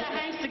 Shall we put our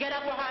hands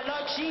together for our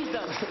Lord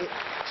Jesus?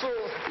 So,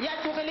 yes,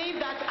 we believe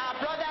that our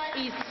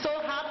brother is so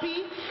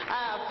happy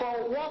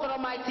for what God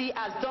Almighty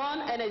has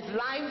done in his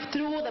life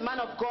through the man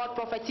of God,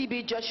 Prophet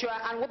TB Joshua,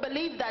 and we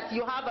believe that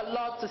you have a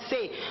lot to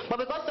say. But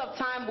because of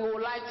time, we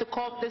would like to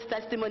cut this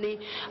testimony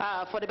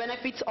for the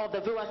benefit of the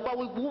viewers. But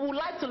we would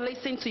like to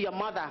listen to your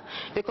mother,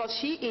 because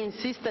she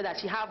insisted that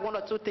she have one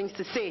or two things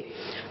to say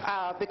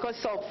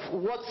because of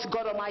what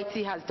God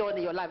Almighty has done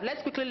in your life.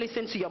 Let's quickly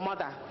listen to your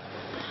mother.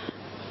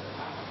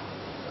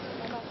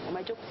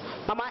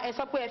 Mama, ẹ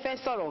sọ pé ẹ fẹ́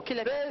sọ̀rọ̀ kí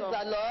lẹ fẹ́ sọ?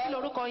 Kí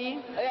lorúkọ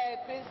yín?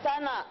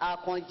 Christiana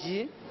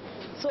Akanji.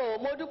 So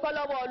mo dúpẹ́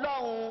lọ́wọ́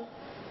Ọlọ́run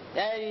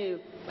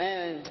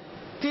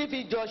TB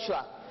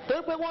Joshua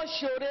torí pé wọ́n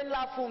ṣe oore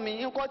ńlá fún mi.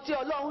 Nǹkan tí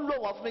Ọlọ́run lò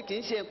wọ́n fún mi kì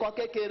í ṣe nǹkan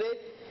kékeré.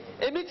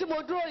 Èmi tí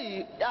mo dúró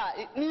yìí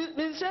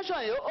administration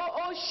yìí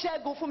ó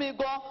ṣẹ́gun fún mi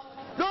gan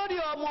lórí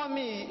ọmọ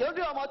mi,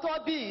 lórí ọmọ tó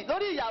bí,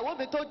 lórí ìyàwó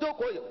mi tó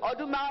jókòó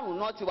ọdún 5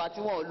 náà ti wà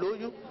tí wọn ò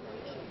lóyún.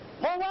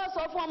 Mo wá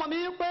sọ fún ọmọ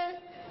mi wípé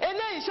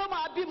eléyìí ṣó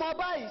máa bímọ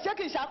báyìí ṣé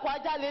kìí ṣàkó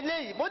ajá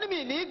leléyìí mo ní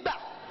mi ní gbà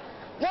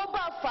wọ́n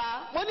bá fà á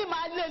mo ní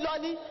máa lé lọ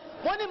ní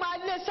mo ní máa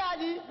lé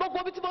sáàní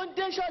gbogbo bí tí mo ń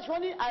dé ṣọ́ọ̀ṣì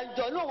wọ́n ní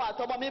àjọ̀nú òun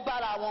àtọmọ mi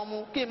bára wọn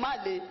mu kí n má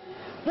le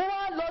mo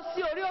wá lọ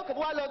sí orí òkè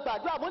mo wá lọ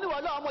gbàdúrà mo ní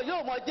wọ́n lọ́wọ́ ọmọ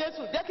yóò mọ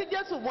Jésù jẹ́ kí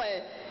Jésù mọ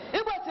ẹ̀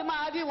nígbà tí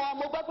máa rí wọn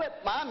mo gbọ́ pé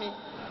màámi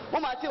mo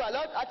máa ti wà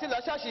àti lọ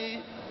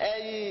ṣọ́ọ̀ṣì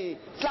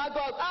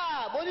synagogue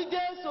mo ní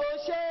Jésù ó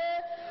ṣe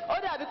é ó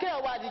dàbí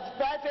kéèyàn wà ní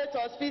private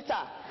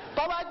hospital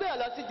kọ́ wá gbé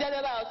lọ sí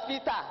general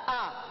hospital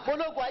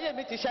ológun ayé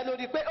mi ti ṣẹ́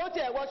lórí pé ó ti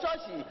ẹ̀wọ́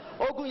ṣọ́ọ̀ṣì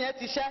ogun yẹn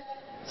ti ṣẹ́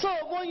so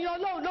mo yan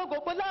Ọlọ́run lógo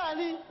pé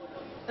láàrin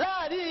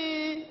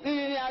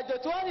ìrìn àjò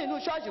tí wọ́n rìn inú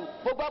ṣọ́ọ̀ṣì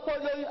mo gbọ́ pé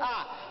olóyún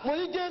mo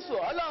ní Jésù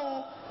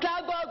Ọlọ́run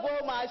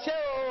synagogue máa ṣe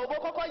o mo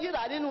kọ́kọ́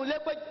yíra nínú ilé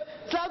pé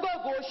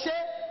synagogue ó ṣe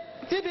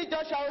TB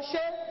Joshua ó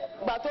ṣe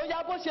gbà tó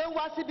yá bó ṣe ń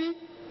wá síbí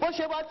bó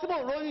ṣe wá tí mò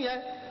ń lóyún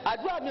yẹn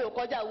àdúrà mi ò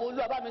kọjá wo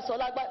Olúwa bá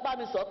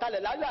mi sọ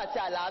kalẹ̀ láyọ̀ àti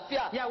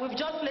àlàáfíà. Yeah, we've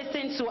just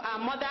listened to our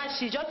mother.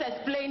 She just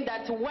explained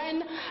that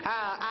when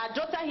our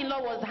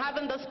daughter-in-law was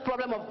having this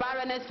problem of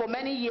barrenness for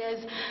many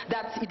years,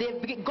 that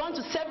they've gone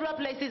to several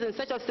places in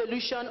search of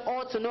solution,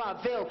 all to no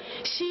avail.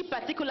 She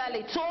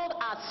particularly told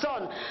her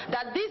son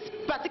that this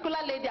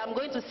particular lady, I'm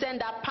going to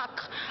send her back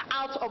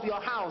out of your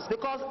house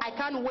because I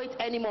can't wait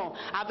anymore.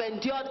 I've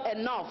endured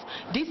enough.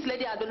 This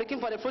lady has been looking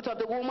for the fruit of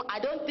the womb. I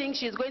don't think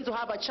she's going to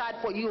have a child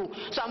for you.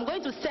 So I'm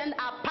going to send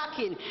her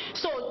packing.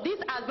 So this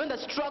has been the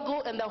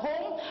struggle in the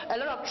home, a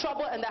lot of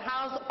trouble in the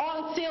house,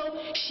 until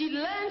she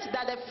learned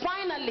that they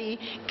finally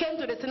came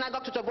to the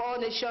Synagogue Church of All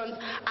Nations,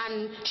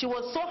 and she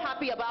was so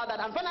happy about that.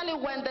 And finally,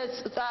 when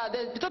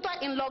the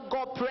daughter-in-law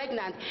got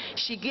pregnant,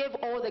 she gave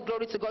all the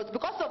glory to God.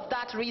 Because of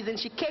that reason,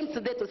 she came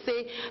today to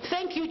say,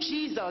 thank you,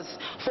 Jesus,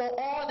 for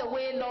all the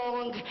way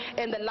long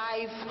in the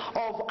life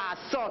of our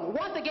son.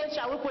 Once again,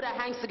 shall we put our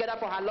hands together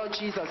for our Lord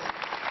Jesus?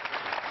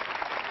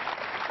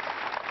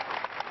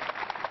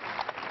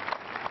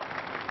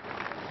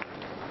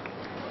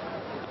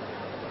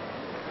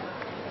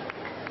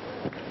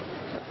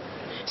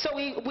 So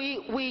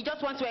we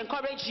just want to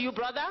encourage you,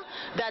 brother,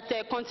 that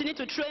continue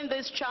to train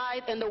this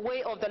child in the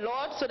way of the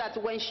Lord, so that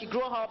when she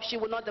grows up, she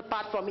will not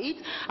depart from it.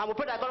 And we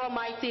pray that God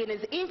Almighty in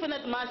His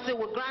infinite mercy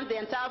will grant the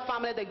entire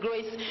family the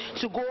grace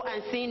to go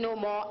and sin no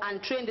more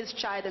and train this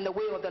child in the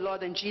way of the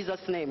Lord in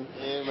Jesus' name.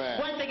 Amen.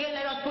 Once again,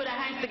 let us put our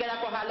hands together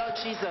for our Lord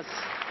Jesus.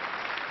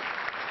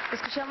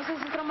 Escuchamos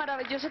ese otro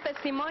maravilloso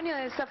testimonio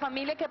de esta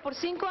familia que por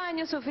 5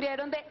 años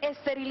sufrieron de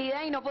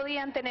esterilidad y no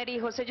podían tener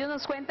hijos. Ellos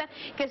nos cuentan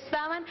que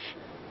estaban...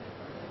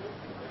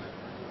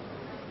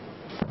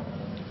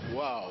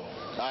 Wow.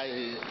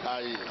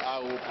 I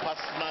will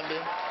personally...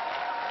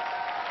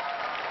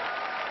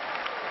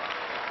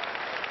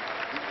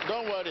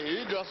 Don't worry,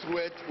 you just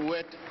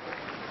wait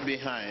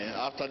behind.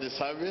 After the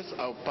service,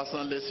 I'll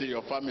personally see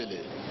your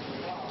family.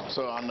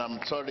 So, and I'm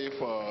sorry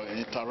for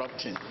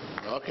interrupting.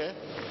 Okay?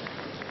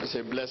 It's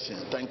a blessing.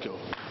 Thank you.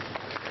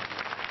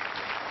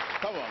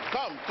 Come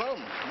on,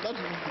 come. Let's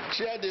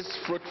share this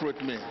fruit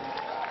with me.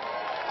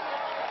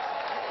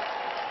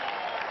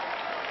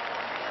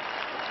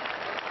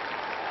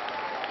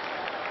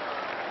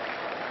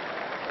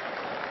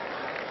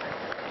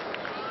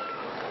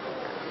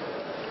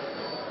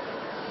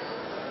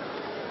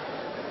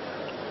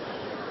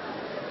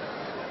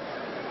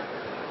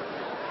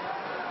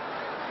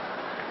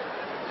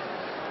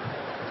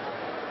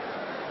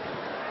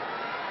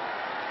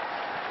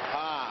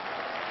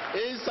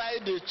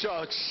 Inside the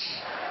church,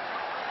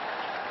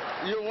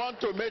 you want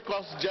to make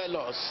us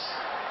jealous.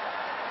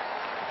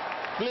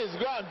 Please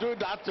go and do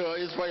that.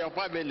 It's for your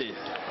family.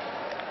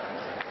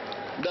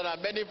 There are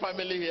many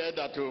families here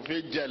that will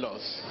feel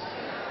jealous.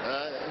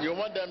 You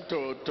want them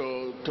to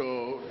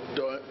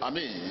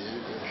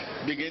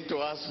begin to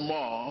ask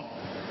more.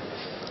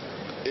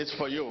 It's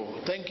for you.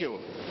 Thank you.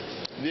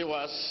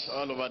 Viewers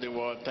all over the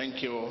world,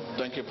 thank you.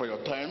 Thank you for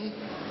your time.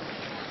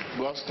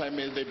 God's time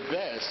is the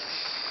best.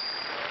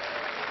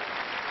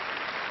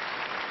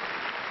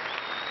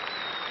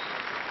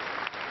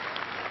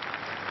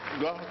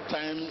 God's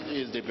time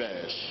is the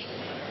best.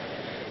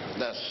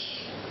 That's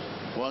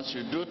once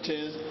you do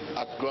things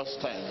at God's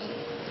time,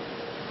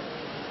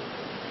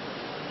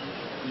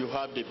 you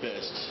have the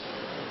best.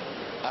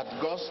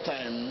 At God's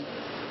time,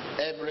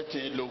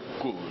 everything looks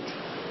good.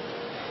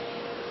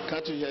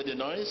 Can't you hear the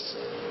noise?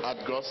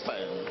 At God's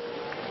time.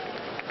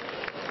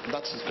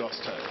 That is God's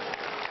time.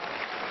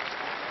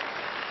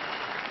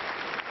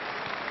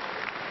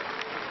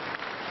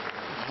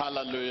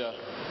 Hallelujah.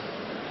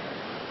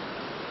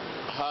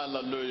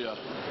 Hallelujah.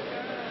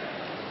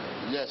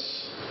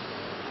 Yes.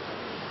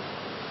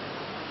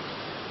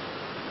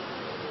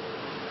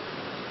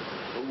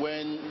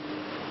 When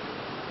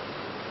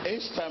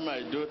each time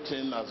I do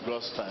things at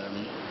God's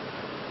time,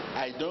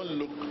 I don't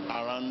look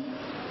around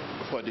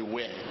for the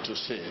where to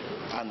say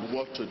and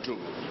what to do.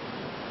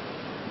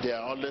 They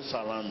are always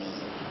around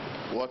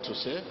me. What to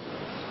say,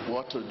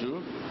 what to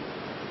do,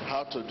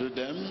 how to do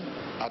them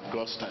at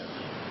God's time.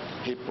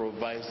 He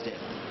provides them.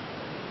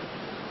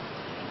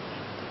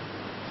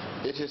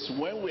 It is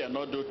when we are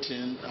not doing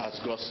things at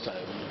God's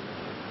time,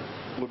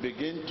 we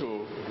begin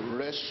to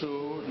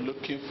wrestle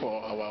looking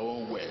for our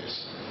own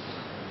ways.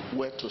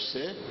 Where to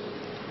say,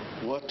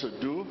 what to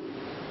do,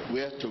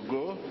 where to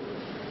go.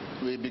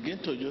 We begin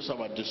to use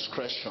our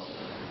discretion.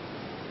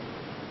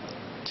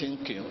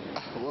 Thinking,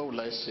 what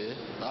will I say?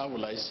 How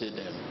will I say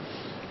them?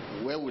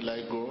 Where will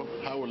I go?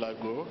 How will I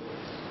go?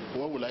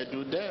 What will I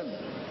do then?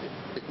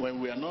 When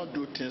we are not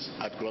doing things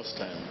at God's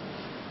time,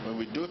 when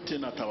we do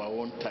things at our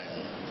own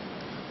time,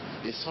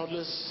 it's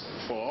always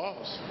for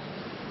us.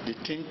 The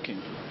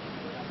thinking,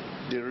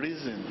 the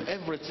reason,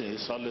 everything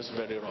is always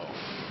very rough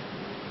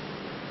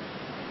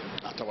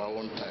at our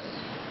own time.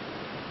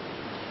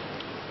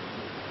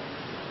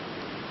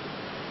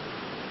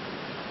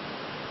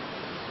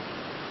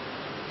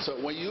 So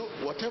when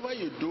whatever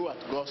you do at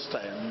God's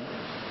time,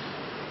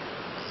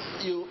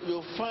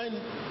 you find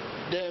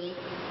them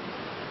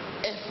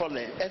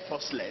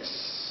effortless.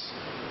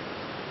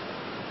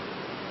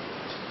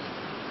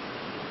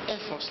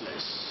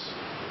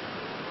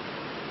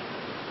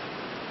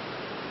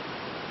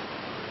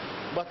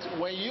 But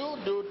when you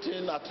do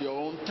things at your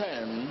own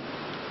time,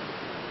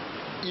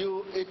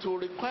 it will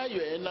require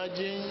your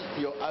energy,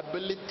 your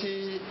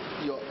ability,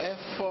 your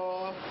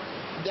effort,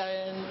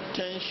 then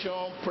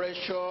tension,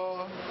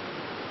 pressure,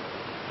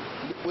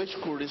 which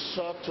could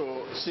result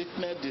to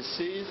sickness,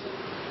 disease,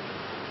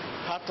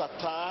 heart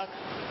attack,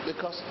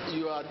 because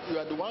you are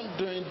the one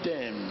doing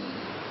them.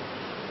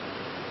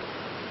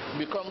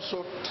 Become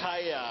so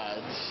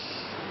tired.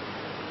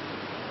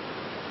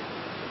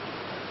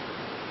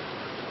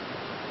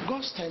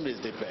 God's time is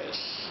the best.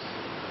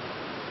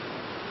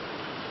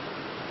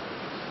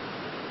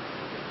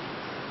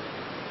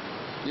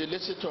 You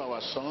listen to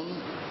our song,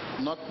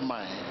 not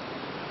mine,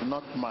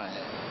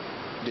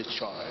 the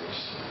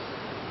choice.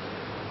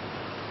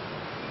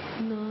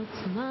 Not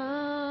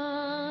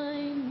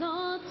mine,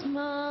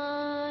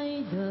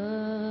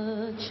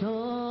 the choice.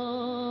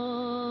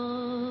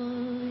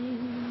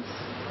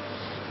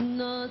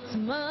 Not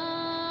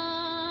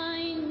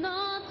mine,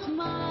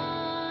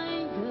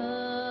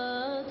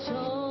 the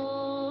choice.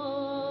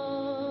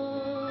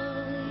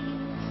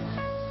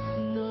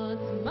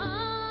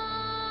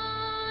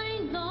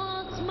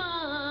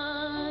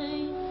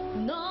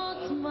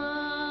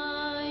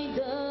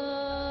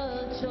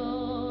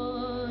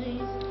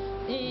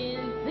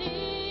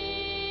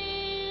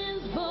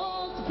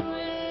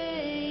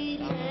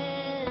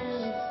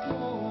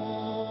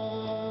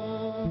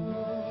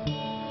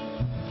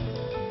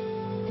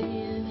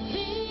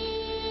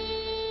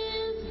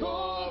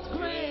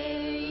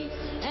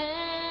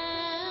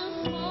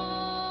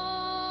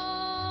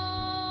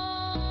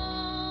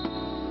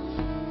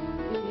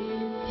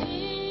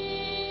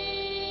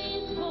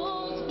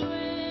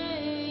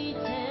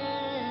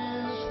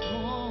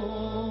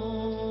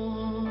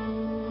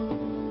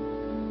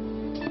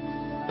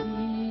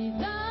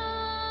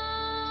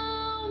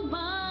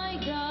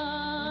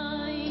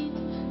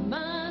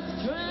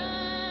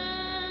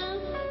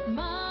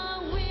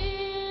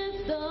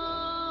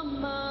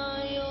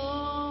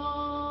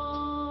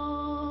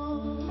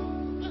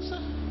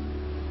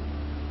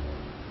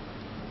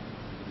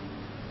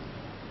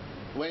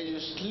 When you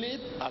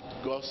sleep at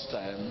God's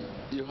time,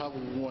 you have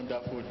a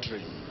wonderful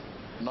dream,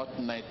 not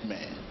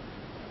nightmare.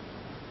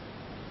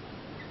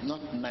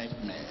 Not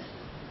nightmare.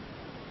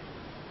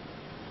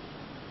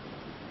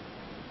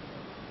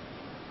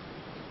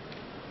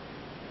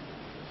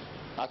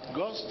 At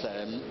God's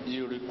time,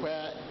 you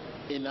require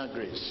inner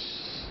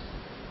grace.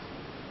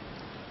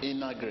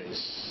 Inner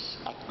grace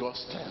at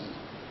God's time.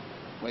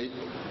 When you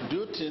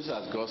do things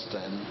at God's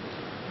time,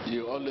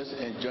 you always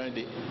enjoy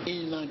the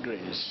inner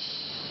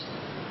grace.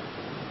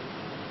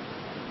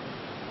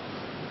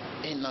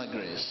 Inner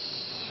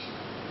grace.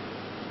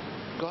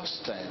 God's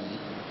time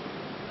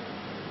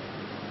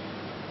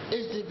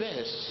is the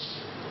best.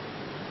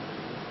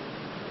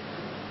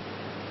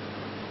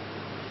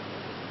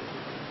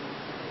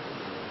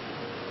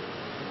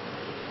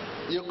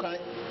 You can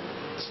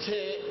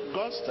say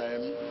God's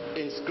time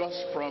is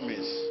God's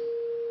promise.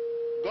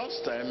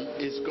 God's time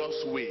is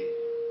God's way.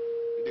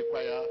 The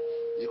choir,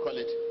 you call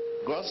it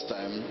God's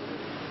time,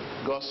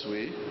 God's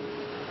way,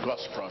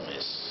 God's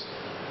promise.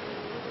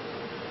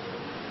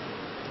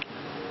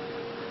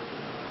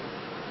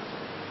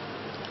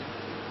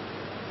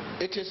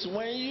 It is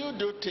when you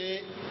do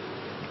things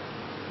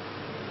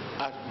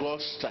at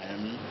God's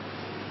time,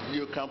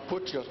 you can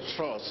put your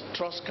trust.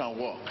 Trust can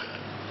work.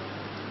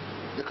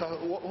 Because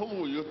whom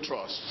will you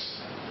trust?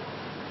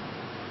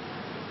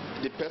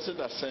 The person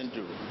that sent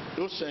you.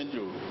 Who sent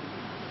you?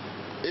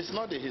 It's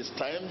not his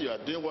time you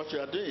are doing what you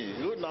are doing.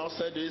 Who now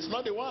said you? It's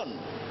not the one.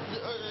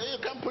 You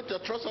can't put your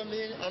trust on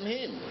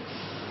him.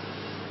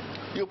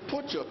 You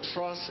put your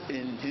trust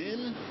in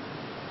him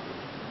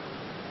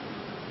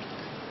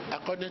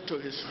according to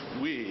his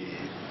way.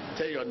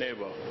 Tell your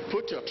neighbor,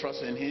 put your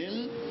trust in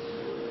him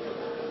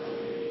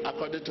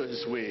according to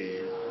his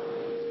way.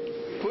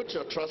 Put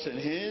your trust in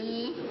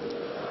him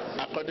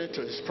according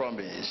to his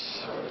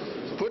promise.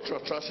 Put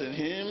your trust in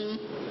him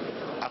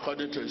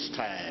according to his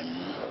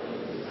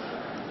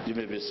time. You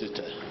may be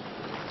seated.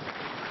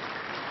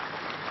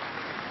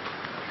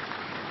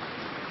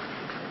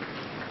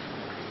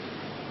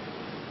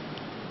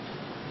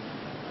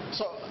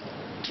 So,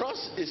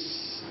 trust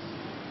is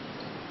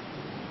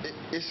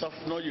of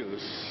no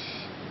use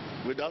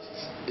without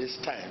his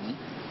time,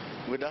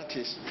 without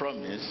his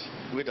promise,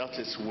 without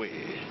his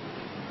way.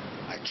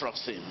 I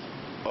trust him.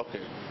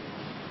 Okay.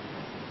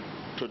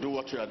 To do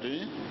what you are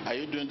doing, are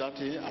you doing that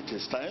at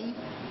his time?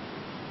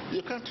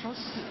 You can't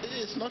trust.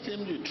 It's not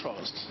him you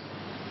trust.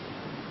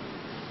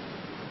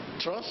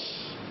 Trust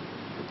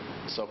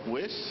is of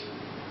waste.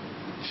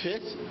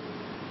 Faith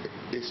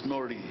is no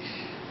real.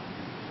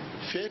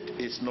 Faith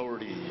is no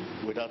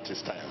real without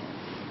his time.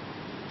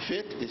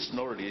 Faith is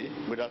no real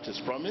without his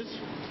promise.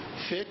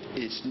 Faith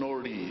is no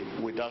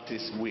real without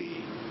his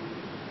way.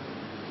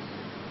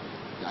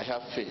 I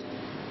have faith.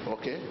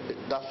 Okay?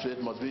 That faith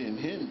must be in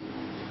him.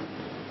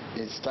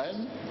 His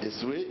time,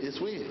 his way,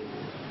 his way.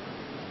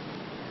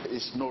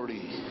 It's no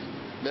real.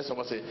 Let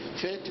someone say,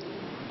 faith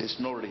is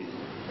no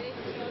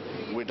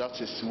real without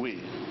his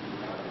way.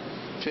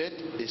 Faith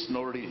is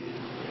no real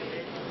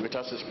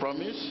without his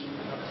promise.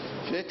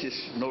 Faith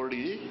is no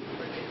real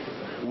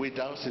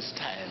without his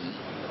time.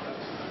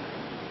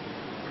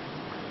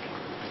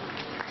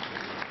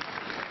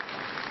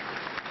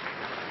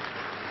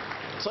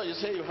 So you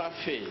say you have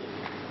faith.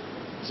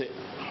 You say,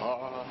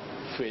 have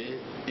faith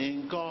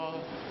in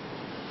God.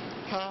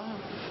 Have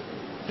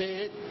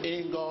faith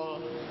in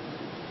God.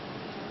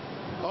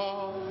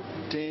 All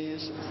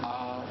things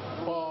are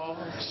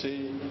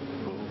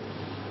possible.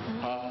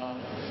 Have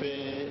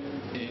faith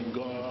in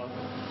God.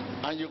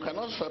 And you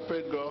cannot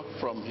separate God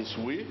from his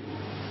will.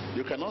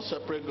 You cannot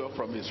separate God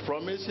from his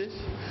promises.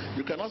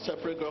 You cannot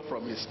separate God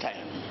from his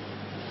time.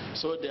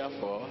 So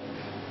therefore,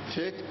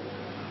 faith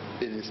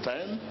in his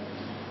time,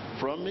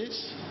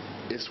 promise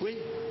his way.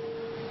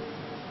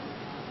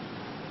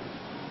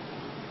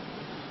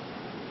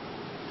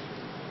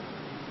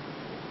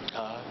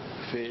 Have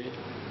faith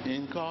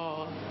in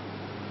God.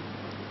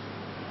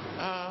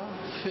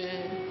 Have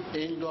faith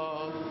in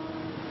God.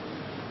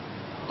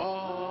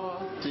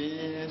 All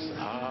things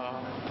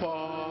are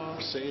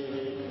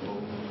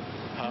possible.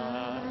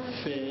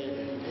 Have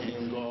faith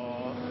in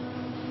God.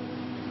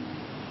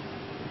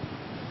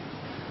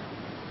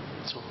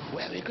 So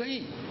where are we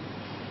going?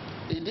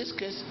 In this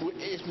case,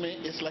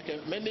 it's like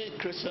many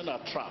Christians are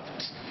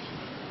trapped.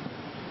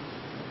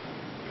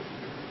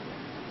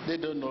 They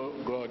don't know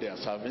God they are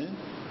serving.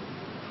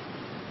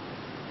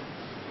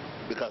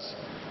 Because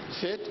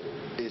faith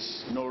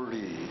is no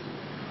real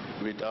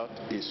without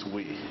his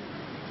way.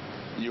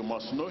 You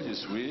must know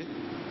his way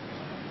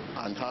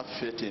and have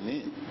faith in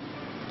him.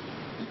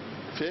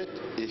 Faith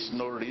is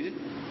no real.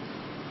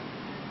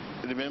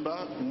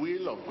 Remember,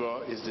 will of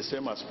God is the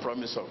same as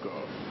promise of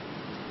God.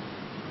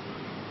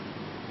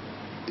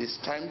 It's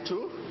time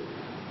to.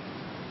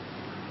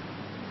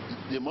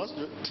 You must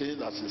do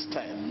things as it's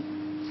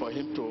time for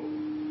him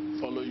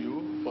to follow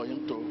you, for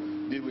him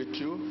to be with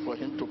you, for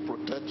him to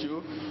protect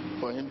you,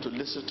 for him to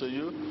listen to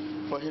you,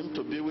 for him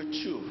to be with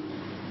you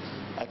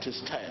at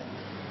his time.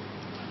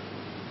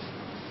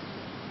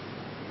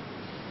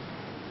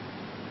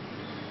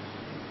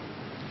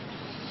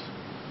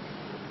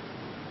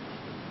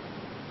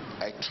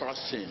 I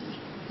trust him.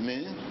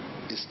 Me,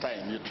 it's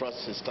time. You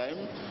trust his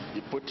time.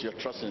 You put your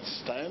trust in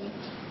his time,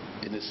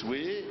 in his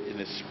way, in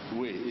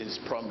his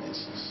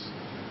promises.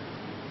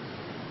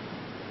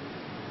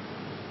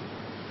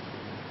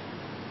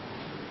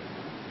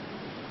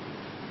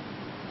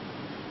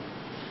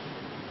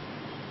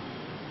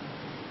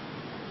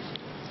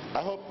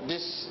 I hope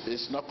this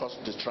is not cause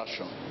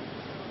distraction.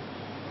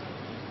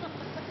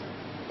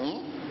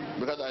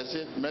 Because I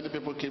see many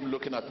people keep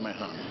looking at my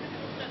hand.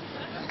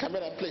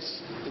 Camera,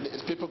 please.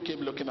 People keep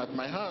looking at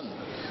my hand.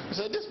 I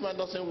said, this man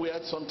doesn't wear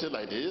something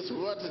like this.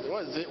 What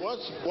is it?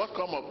 What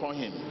come upon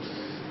him?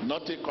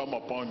 Nothing come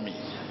upon me.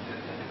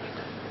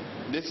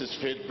 This is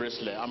faith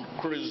bracelet. I'm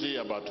crazy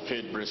about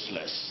faith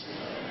bracelets.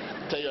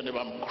 Tell your neighbor,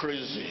 I'm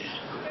crazy.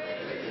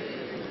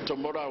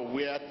 Tomorrow I'll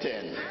wear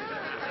 10.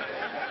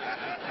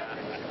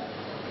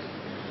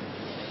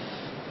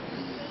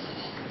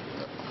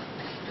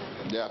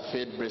 They are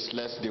faith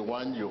bracelets, the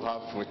one you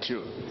have with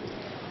you.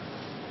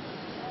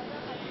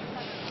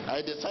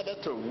 I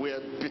decided to wear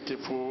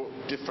beautiful,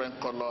 different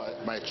color,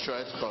 my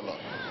choice color.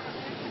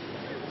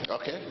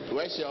 Okay,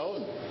 where's your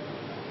own?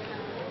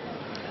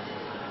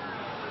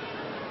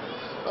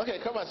 Okay,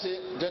 come and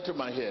see,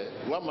 gentleman here.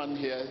 One man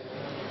here.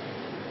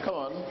 Come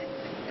on.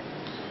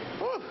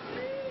 Oh.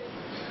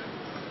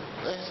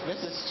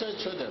 Let's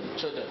show them.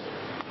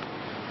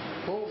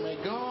 Oh my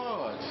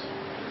God.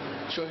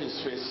 Show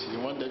his face. He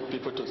wanted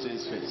people to see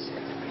his face.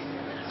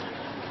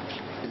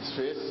 His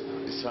face,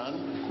 his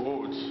hand,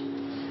 good.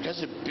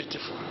 That's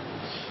beautiful.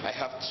 I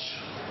have to.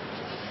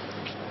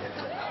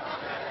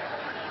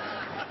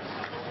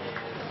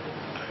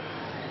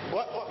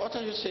 What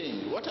are you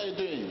saying? What are you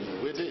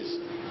doing with this?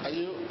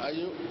 Are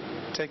you?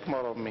 Take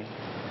more of me.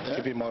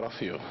 Give me more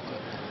of you.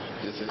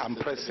 I'm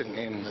pressing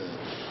in.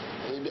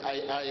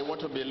 I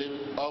want to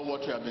believe all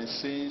what you have been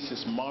seeing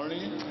this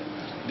morning,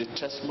 the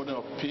testimony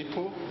of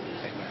people,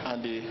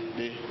 and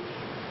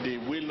the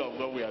will of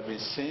God we have been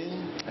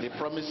seeing, the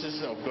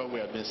promises of God we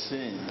have been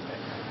seeing.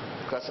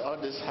 Because all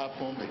this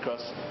happened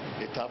because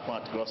it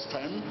happened at God's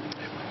time.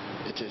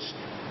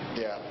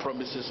 They are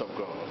promises of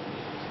God.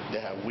 They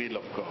are will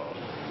of God.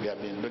 We have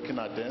been looking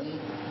at them.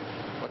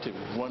 What a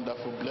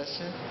wonderful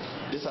blessing.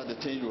 These are the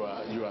things you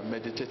are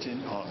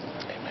meditating on.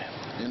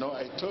 Amen. You know,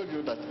 I told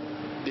you that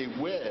the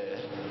word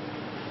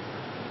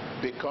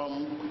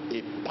become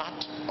a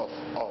part of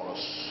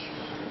us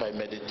by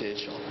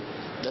meditation.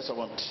 Let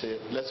someone say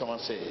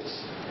it.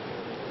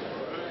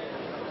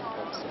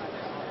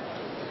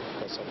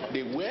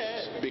 The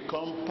word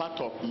become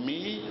part of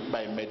me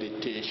by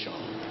meditation.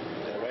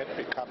 The word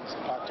becomes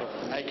part of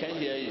me. I can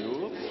hear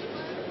you.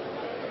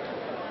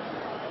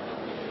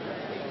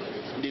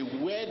 The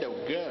word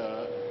of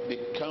God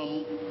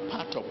become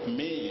part of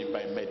me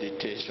by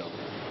meditation.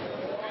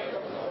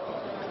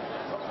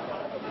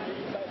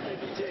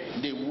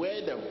 The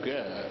word of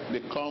God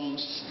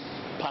becomes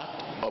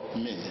part of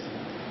me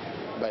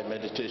by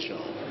meditation.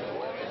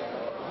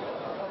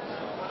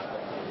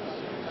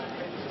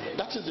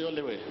 That is the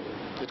only way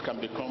it can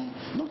become,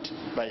 not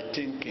by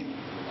thinking.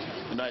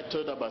 You know, I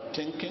told about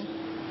thinking.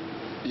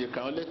 You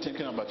can only think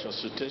about your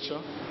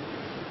situation.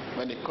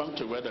 When it comes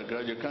to word of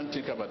God, you can't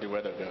think about the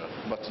word of God,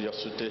 but your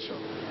situation.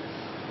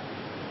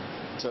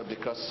 So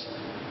because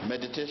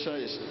meditation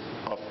is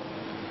of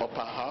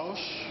upper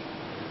house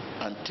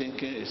and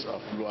thinking is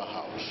of lower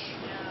house.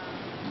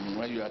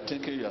 When you are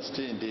thinking, you are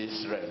still in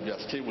this realm. You are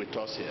still with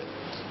us here.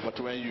 But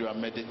when you are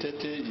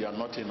meditating, you are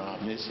not in our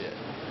midst here.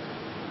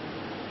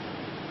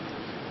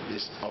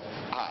 It's of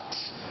heart.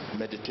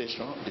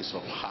 Meditation is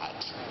of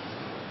heart.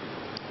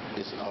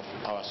 It's of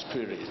our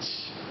spirit.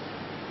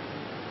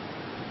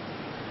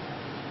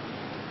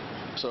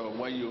 So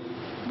when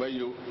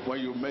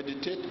you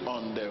meditate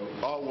on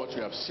all what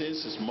you have seen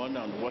this morning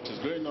and what is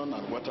going on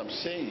and what I'm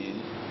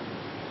saying,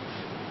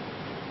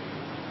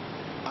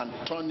 and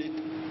turn it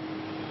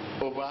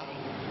over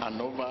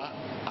and over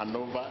and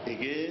over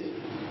again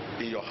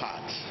in your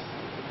heart,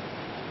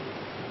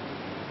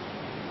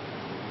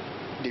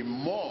 the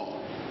more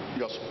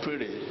your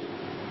spirit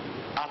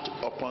act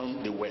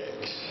upon the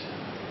word.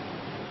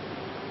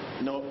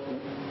 No,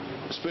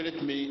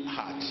 spirit means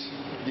heart.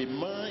 The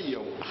more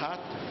your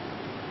heart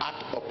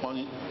act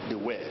upon the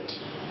word.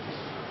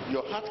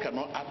 Your heart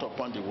cannot act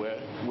upon the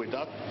word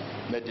without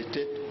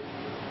meditate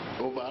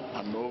over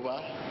and over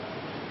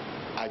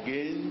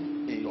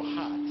again in your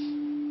heart.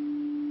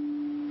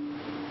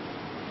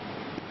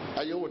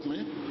 Are you with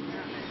me?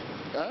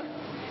 Huh?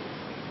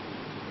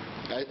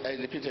 I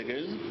repeat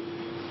again.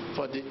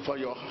 For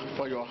your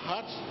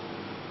heart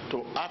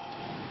to act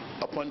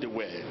upon the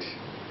word.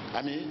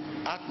 I mean,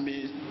 act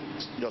means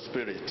your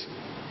spirit.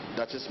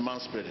 That is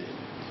man's spirit.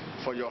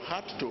 For your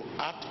heart to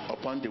act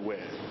upon the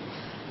word,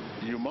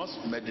 you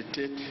must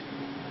meditate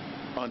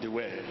on the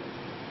word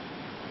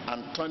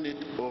and turn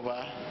it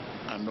over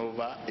and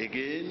over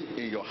again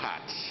in your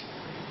heart.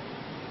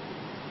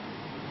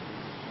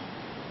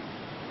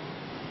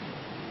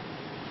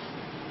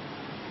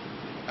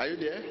 Are you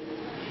there?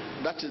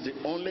 That is the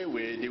only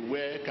way the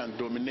word can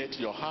dominate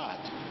your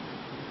heart.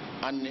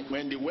 And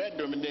when the word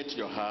dominates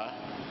your heart,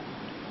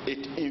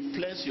 it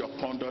influences your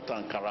conduct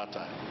and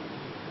character.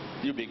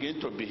 You begin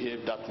to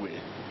behave that way.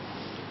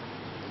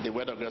 The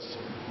word of God,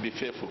 be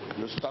faithful.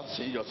 You start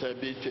seeing yourself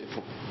being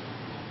faithful.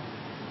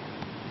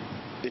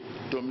 It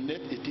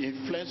dominates, it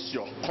influences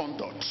your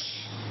conduct.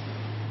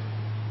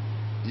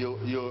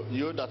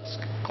 You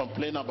that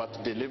complain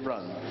about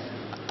deliverance,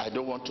 I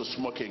don't want to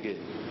smoke again.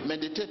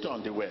 Meditate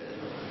on the word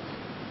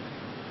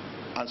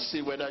and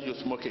see whether you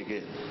smoke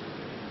again.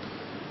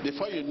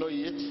 Before you know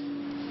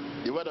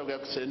it, the word of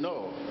God say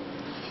no.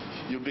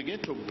 You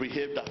begin to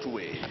behave that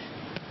way.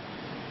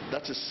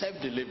 That is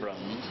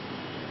self-deliverance.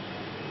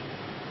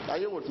 Are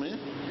you with me?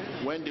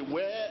 When the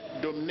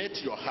word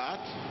dominates your heart,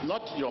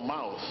 not your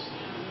mouth.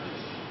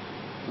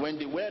 When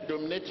the word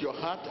dominates your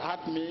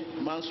heart means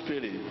man's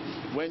spirit.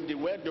 When the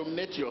word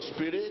dominates your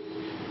spirit,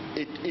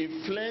 it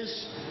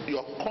influences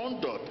your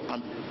conduct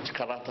and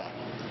character.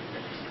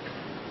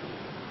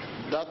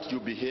 That you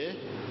behave,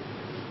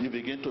 you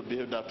begin to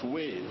behave that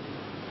way.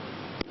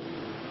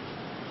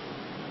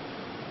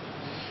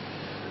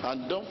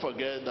 And don't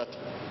forget that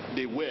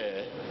the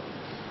word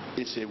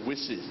is a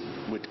visit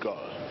with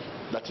God.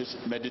 That is,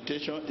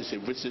 meditation is a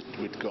visit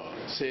with God.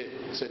 Say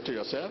to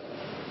yourself,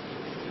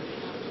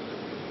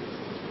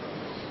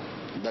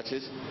 that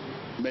is,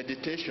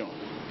 meditation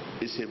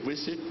is a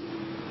visit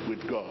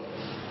with God.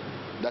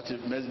 That is,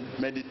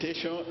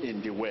 meditation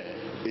in the word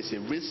is a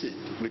visit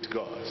with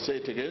God. Say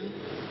it again.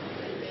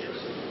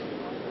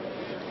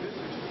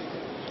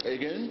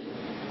 Again.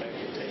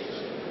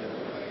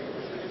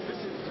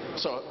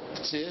 So,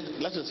 see,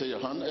 let us say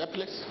your hand. Yeah,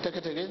 please, take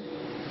it again.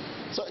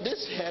 So,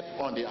 this help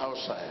on the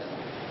outside.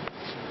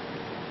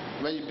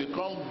 When you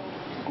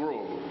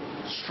grow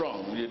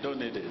strong, you don't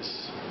need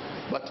this.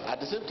 But at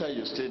the same time,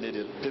 you still need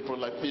it. People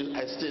like me,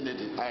 I still need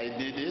it. I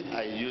need it,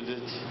 I use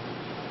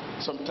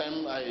it.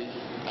 Sometimes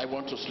I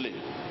want to sleep.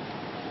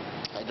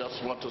 I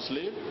just want to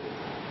sleep.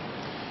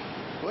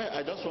 Well,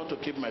 I just want to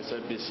keep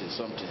myself busy,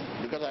 something.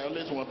 Because I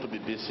always want to be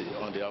busy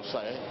on the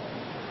outside.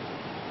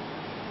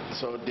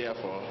 So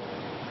therefore,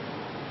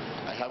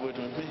 I have it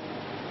with me.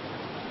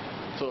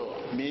 So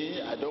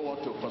me, I don't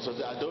want to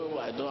concentrate.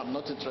 I'm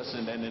not interested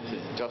in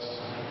anything. Just,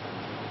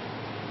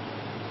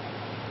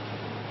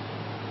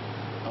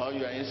 or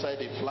you are inside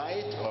a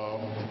flight or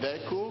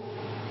vehicle,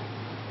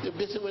 you're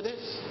busy with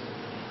this.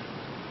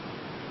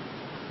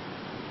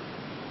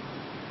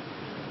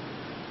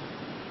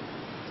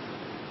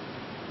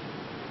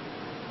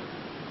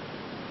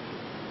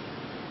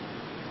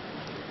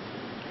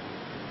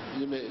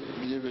 You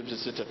may be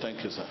seated.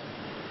 Thank you, sir.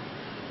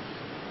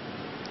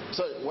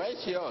 So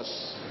where's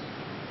yours?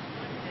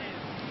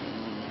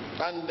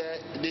 And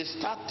the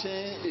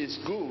starting is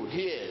good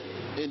here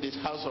in this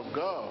house of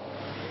God.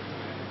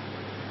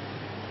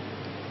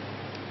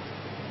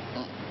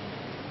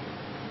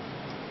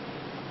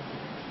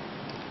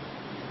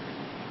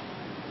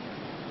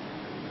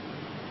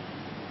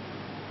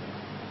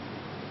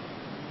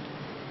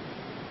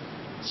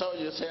 So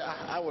you say,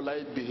 how will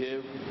I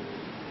behave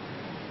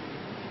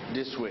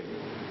this way?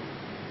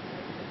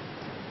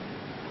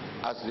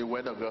 As the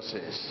word of God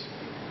says,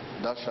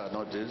 thou shalt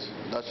not do this,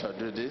 thou shalt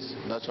do this,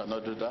 thou shalt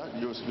not do that.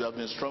 You have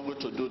been struggling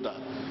to do that,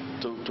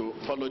 to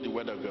follow the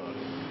word of God.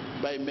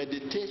 By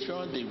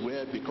meditation, the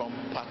word becomes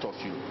part of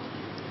you.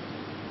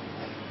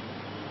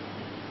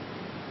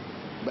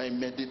 By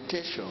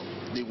meditation,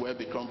 the word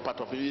becomes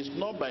part of you. It's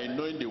not by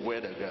knowing the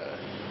word of God.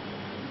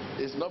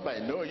 It's not by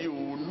knowing. You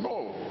will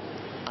know,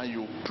 and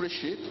you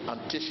preach it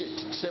and teach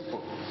it.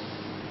 Simple.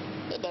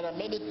 There are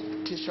many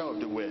teachers of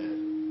the word,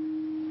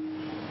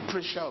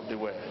 preacher of the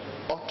word,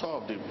 author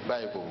of the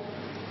Bible,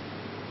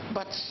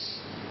 but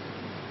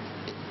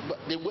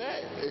the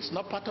word is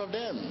not part of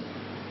them.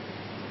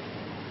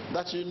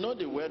 That you know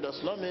the word does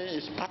not mean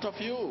it's part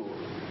of you.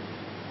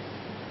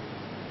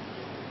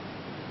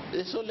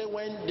 It's only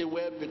when the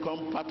word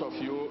becomes part of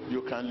you,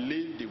 you can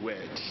live the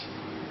word.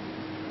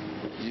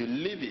 You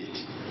live it.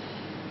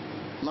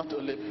 Not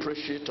only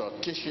preach it or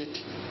teach it,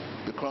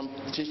 become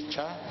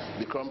teacher,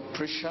 become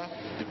preacher,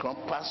 become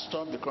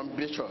pastor, become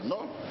bishop.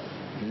 No.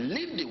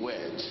 Live the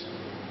word.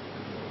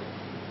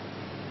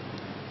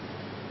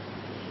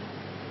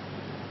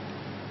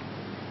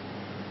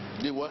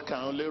 The word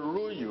can only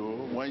rule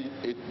you when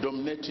it's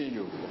dominating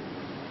you.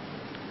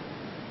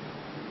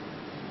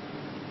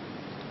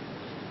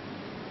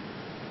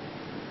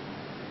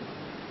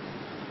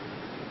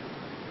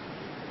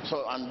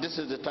 So, and this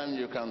is the time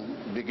you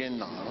can begin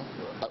now.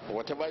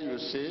 Whatever you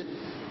say,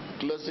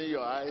 closing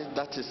your eyes,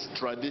 that is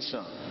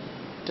tradition.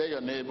 Tell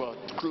your neighbor,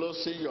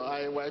 closing your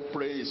eye while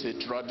praying is a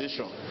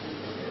tradition.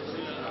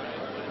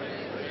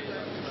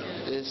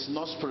 It's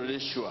not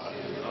spiritual.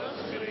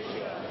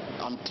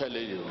 I'm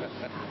telling you.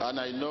 And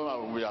I know I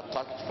will be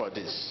attacked for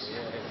this.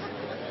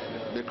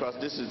 Because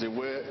this is the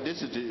way,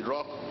 this is the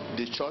rock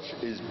the church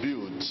is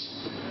built.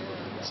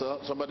 So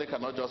somebody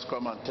cannot just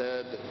come and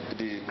tell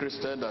the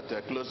Christian that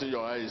closing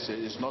your eyes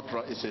is not,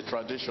 it's a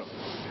tradition.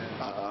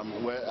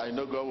 Well, I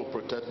know God will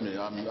protect me.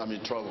 I'm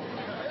in trouble.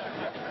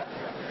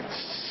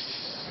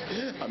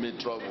 I'm in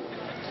trouble.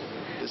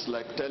 It's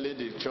like telling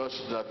the church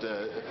that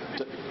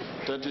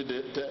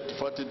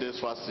 40 days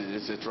fasting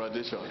is a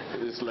tradition.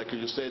 It's like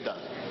you say that.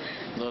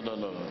 No.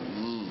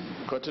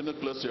 Continue to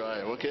close your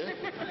eye, okay?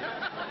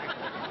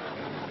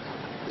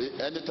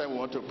 Anytime you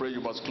want to pray,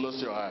 you must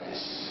close your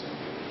eyes.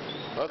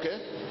 Okay?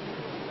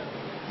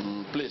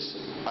 Please,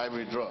 I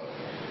withdraw.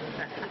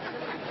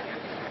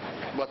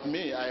 But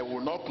me, I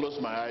will not close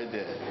my eye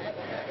there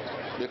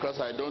because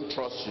I don't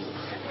trust you.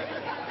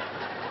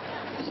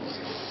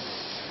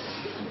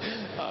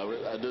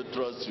 I don't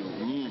trust you.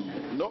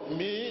 Not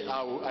me,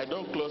 I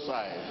don't close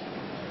eye.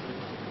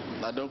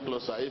 I don't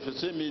close eye. If you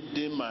see me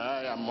dim my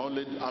eye,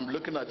 I'm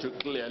looking at you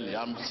clearly.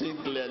 I'm seeing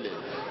clearly.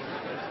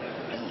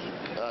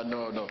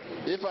 No.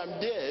 If I'm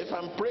there, if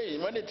I'm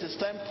praying, when it is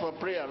time for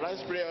prayer,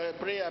 rise prayer,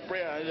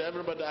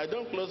 everybody, I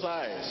don't close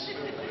eyes.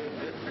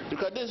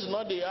 Because this is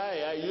not the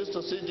eye I used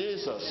to see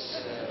Jesus.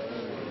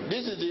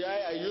 This is the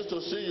eye I used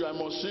to see you. I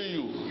must see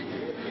you.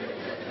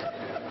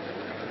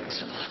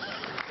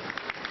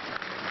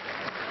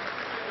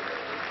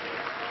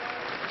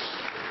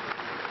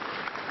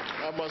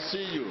 I must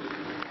see you.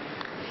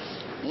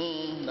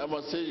 I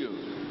must see you.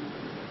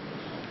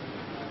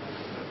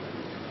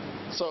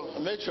 So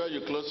make sure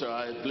you close your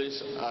eyes,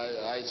 please.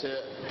 I say,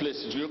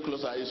 please, you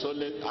close your eyes.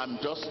 I'm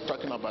just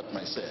talking about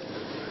myself.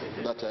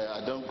 That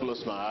I don't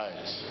close my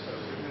eyes.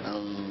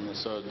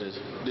 So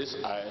this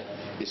eye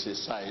is a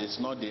sign. It's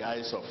not the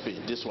eyes of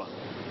faith. This one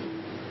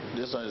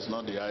is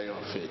not the eye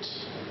of faith.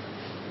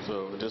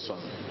 So this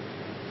one,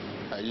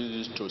 I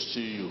use it to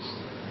see you.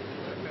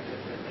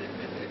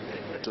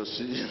 To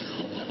see you.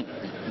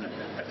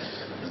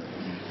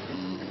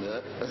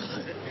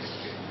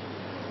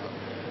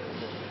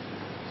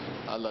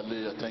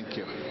 Hallelujah. Thank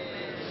you.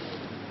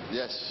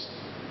 Yes.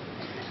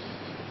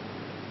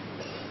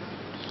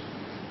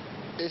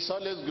 It's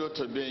always good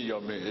to be in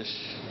your midst.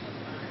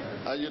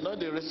 And you know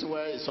the reason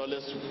why it's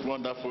always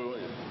wonderful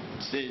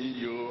seeing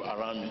you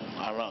around.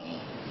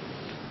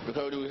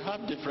 Because we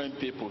have different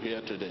people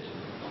here today.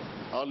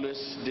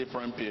 Always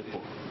different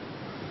people.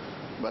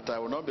 But I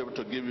will not be able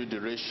to give you the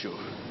ratio.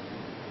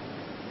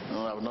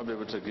 No, I will not be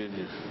able to give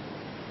you.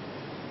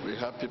 We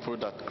have people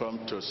that come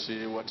to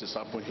see what is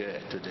happening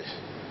here today.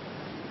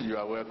 You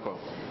are welcome.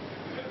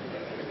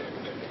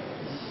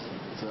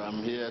 So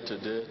I'm here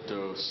today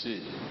to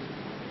see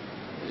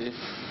if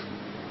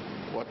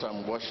what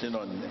I'm watching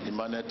on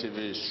Emmanuel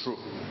TV is true.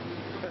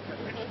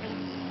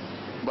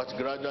 But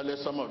gradually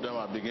some of them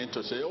are beginning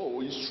to say,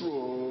 oh, it's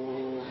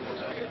true.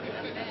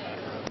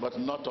 But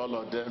not all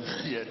of them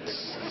yet.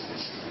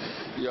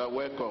 You are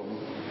welcome.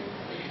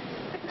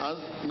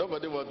 And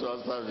nobody wants to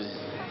answer me.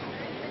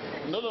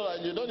 No,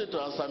 you don't need to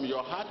answer me.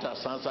 Your heart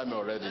has answered me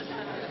already.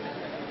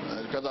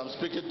 Because I'm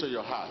speaking to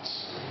your heart.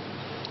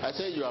 I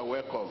say you are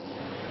welcome.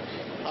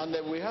 And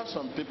then we have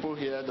some people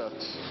here that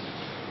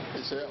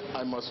they say,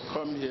 I must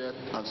come here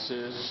and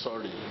say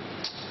sorry.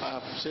 I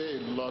have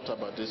said a lot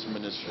about this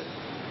ministry.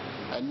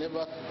 I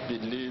never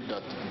believed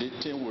that the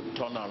thing would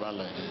turn around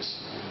like this.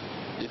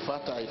 In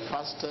fact, I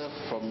fasted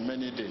for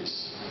many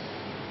days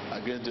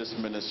against this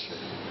ministry.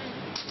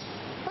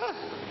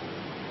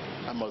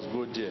 I must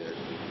go there.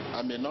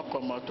 I may not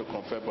come out to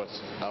confess, but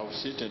I'll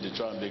sit in the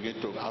church and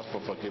begin to ask for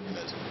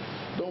forgiveness.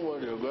 Don't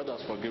worry, God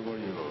has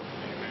forgiven you.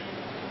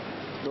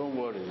 Don't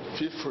worry.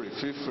 Feel free,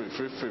 feel free,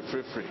 feel free,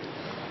 feel free.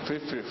 Feel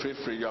free, feel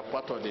free. You are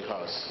part of the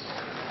house.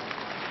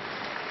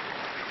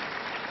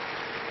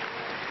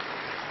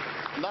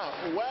 Now,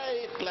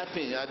 why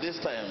clapping at this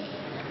time?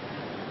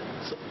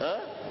 So,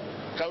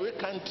 can we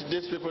count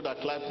these people that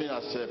are clapping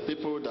as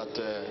people that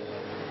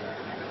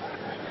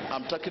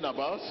I'm talking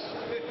about?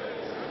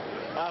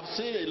 I've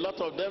seen a lot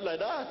of them like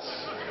that.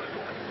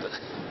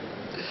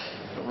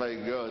 Oh my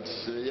God.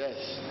 So yes.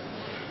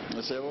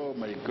 I say, oh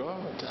my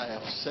God, I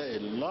have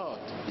said a lot.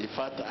 In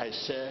fact, I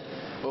said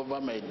over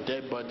my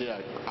dead body,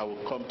 I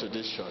will come to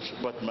this church.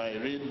 But my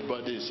real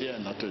body is here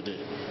not today.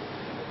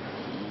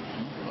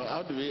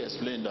 How do we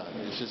explain that?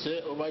 If you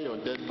say over your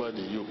dead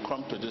body, you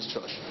come to this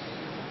church.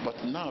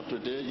 But now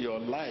today, your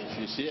life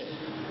is here.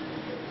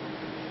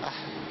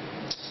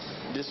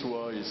 This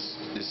world is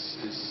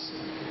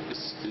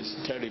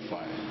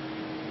terrifying.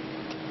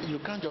 You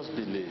can't just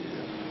believe.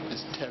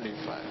 It's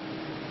terrifying.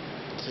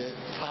 Say,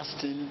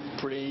 fasting,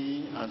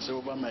 praying, and say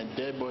over my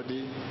dead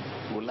body,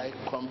 will I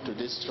come to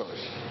this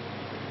church?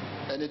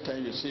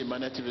 Anytime you see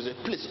Emmanuel TV, say,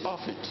 please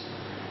off it.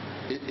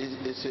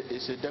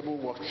 It's a devil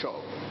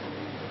workshop.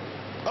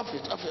 Off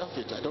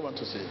it. I don't want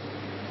to say it.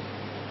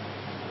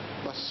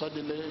 But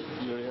suddenly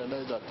you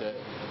realize that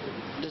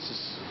this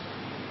is.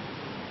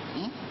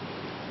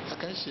 How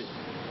can you see?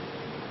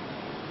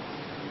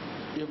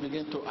 You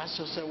begin to ask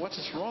yourself, what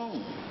is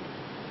wrong?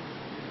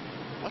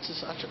 What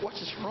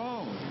is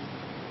wrong?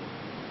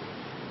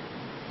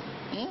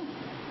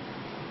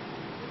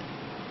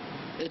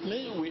 It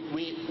means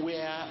we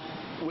are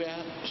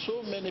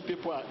so many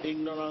people are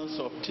ignorant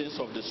of things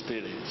of the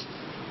spirit.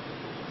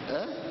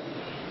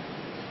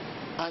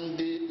 And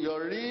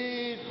your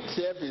real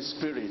self is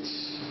spirit.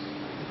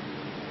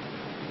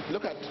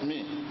 Look at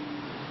me.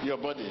 Your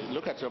body,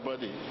 look at your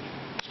body.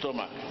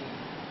 Stomach,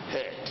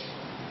 head,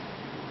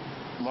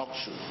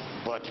 muscle,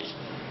 body,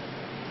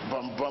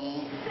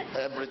 bum,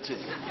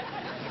 everything.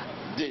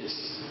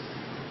 This.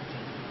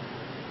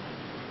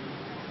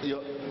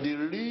 The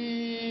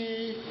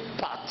real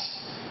part,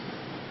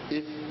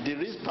 if the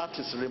real part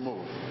is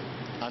removed,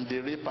 and the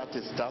real part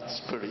is that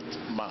spirit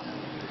man,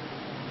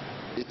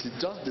 it is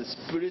just the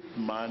spirit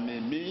man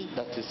in me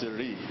that is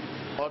real.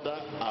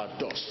 Other are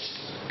dust.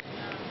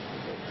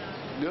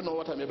 Do you know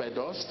what I mean by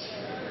dust?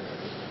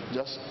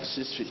 Just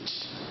 6 feet.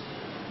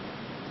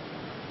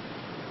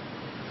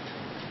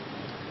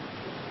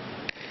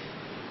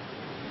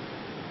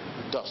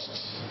 Dust.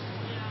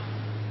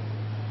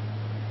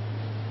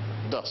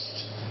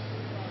 Dust.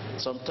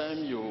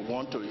 Sometimes you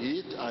want to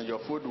eat and your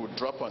food will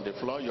drop on the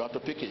floor, you have to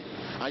pick it.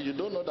 And you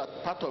don't know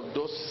that part of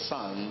those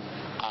sand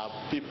are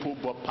people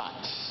but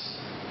parts.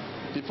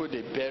 People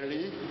they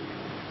bury.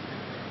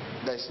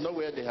 There is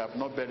nowhere they have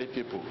not buried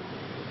people.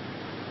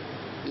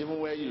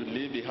 Even where you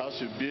live, the house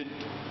you build,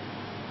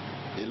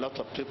 a lot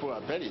of people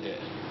are buried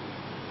there.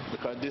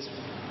 Because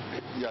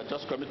you are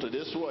just coming to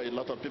this world, a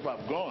lot of people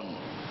have gone.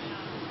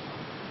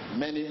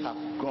 Many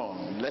have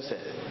gone. Let's say,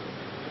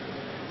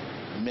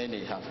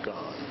 many have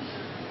gone.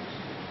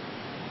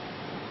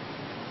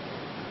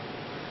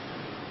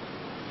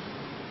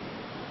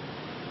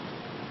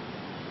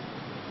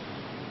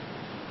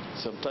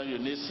 Sometimes you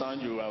need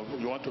sand, you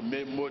want to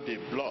mold a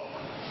block.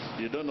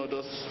 You don't know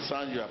those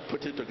sand you are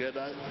putting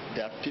together,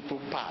 they are people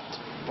part,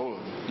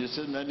 bone. You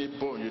see many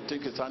bone, you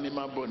think it's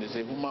animal bone, it's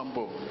a human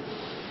bone.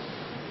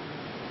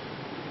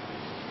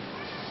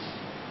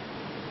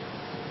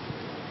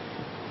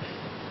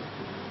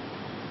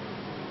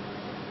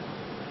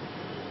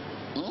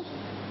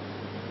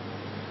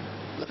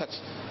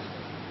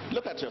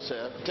 Look at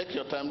yourself. Take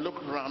your time.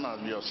 Look around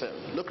at yourself.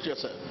 Look at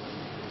yourself.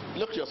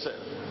 Look at yourself.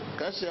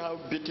 Can you see how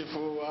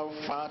beautiful, how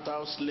fat,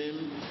 how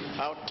slim,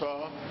 how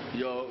tall?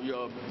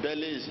 Your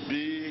belly is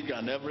big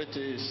and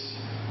everything is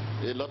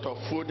a lot of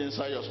food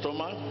inside your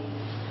stomach.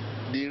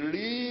 The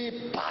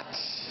real part,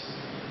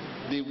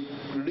 the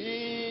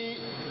real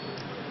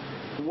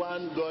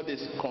one God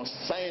is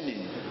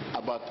consigning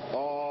about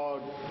all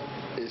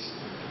is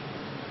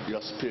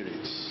your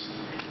spirit.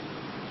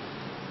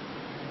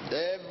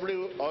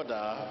 Every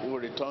order will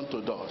return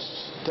to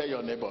dust. Tell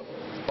your neighbor,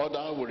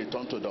 order will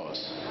return to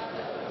dust.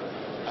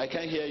 I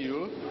can't hear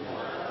you.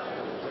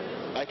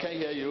 I can't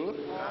hear you.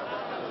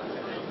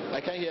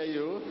 I can't hear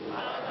you.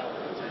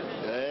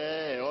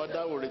 Hey,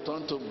 order will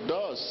return to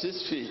dust,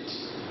 6 feet.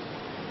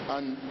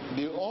 And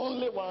the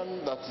only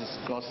one that is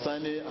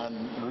concerning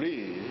and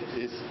real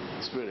is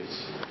spirit.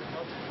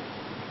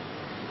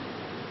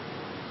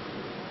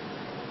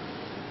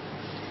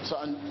 So,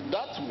 and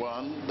that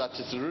one that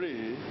is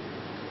real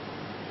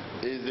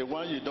is the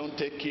one you don't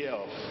take care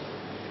of.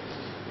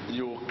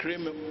 You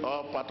cream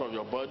all part of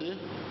your body,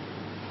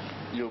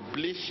 you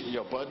bleach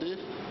your body,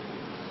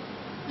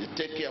 you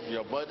take care of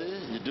your body,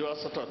 you do all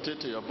sorts of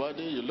things to your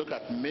body, you look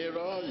at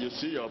mirror, you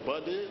see your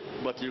body,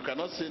 but you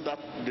cannot see that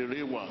the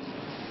real one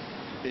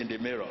in the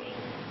mirror.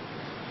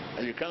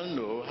 And you can't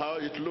know how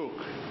it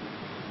looks.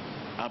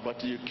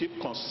 But you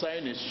keep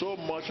concerning so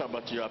much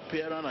about your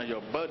appearance and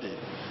your body.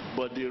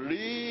 But the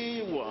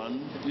real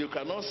one, you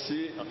cannot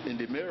see in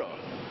the mirror.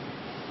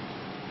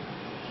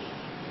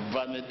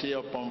 Vanity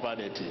upon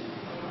vanity.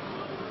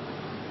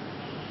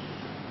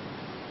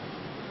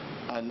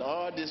 And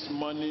all this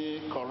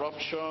money,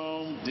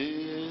 corruption,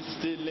 this,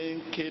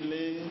 stealing,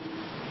 killing,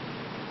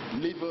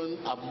 living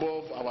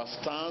above our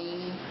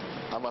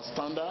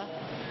standard,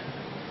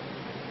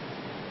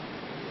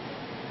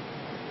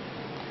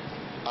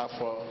 are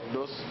for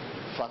those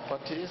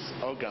faculties,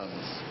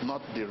 organs,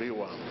 not the real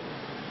one.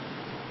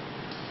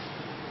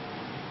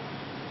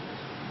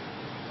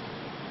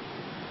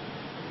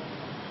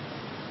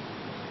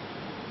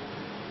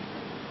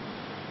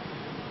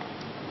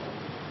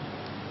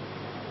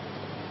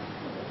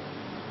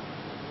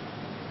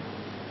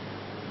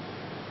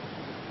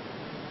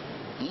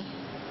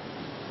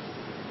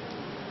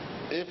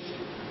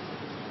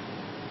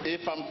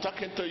 If I'm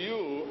talking to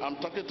you, I'm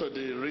talking to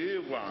the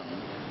real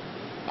one.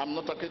 I'm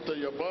not talking to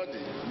your body,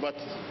 but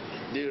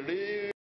the real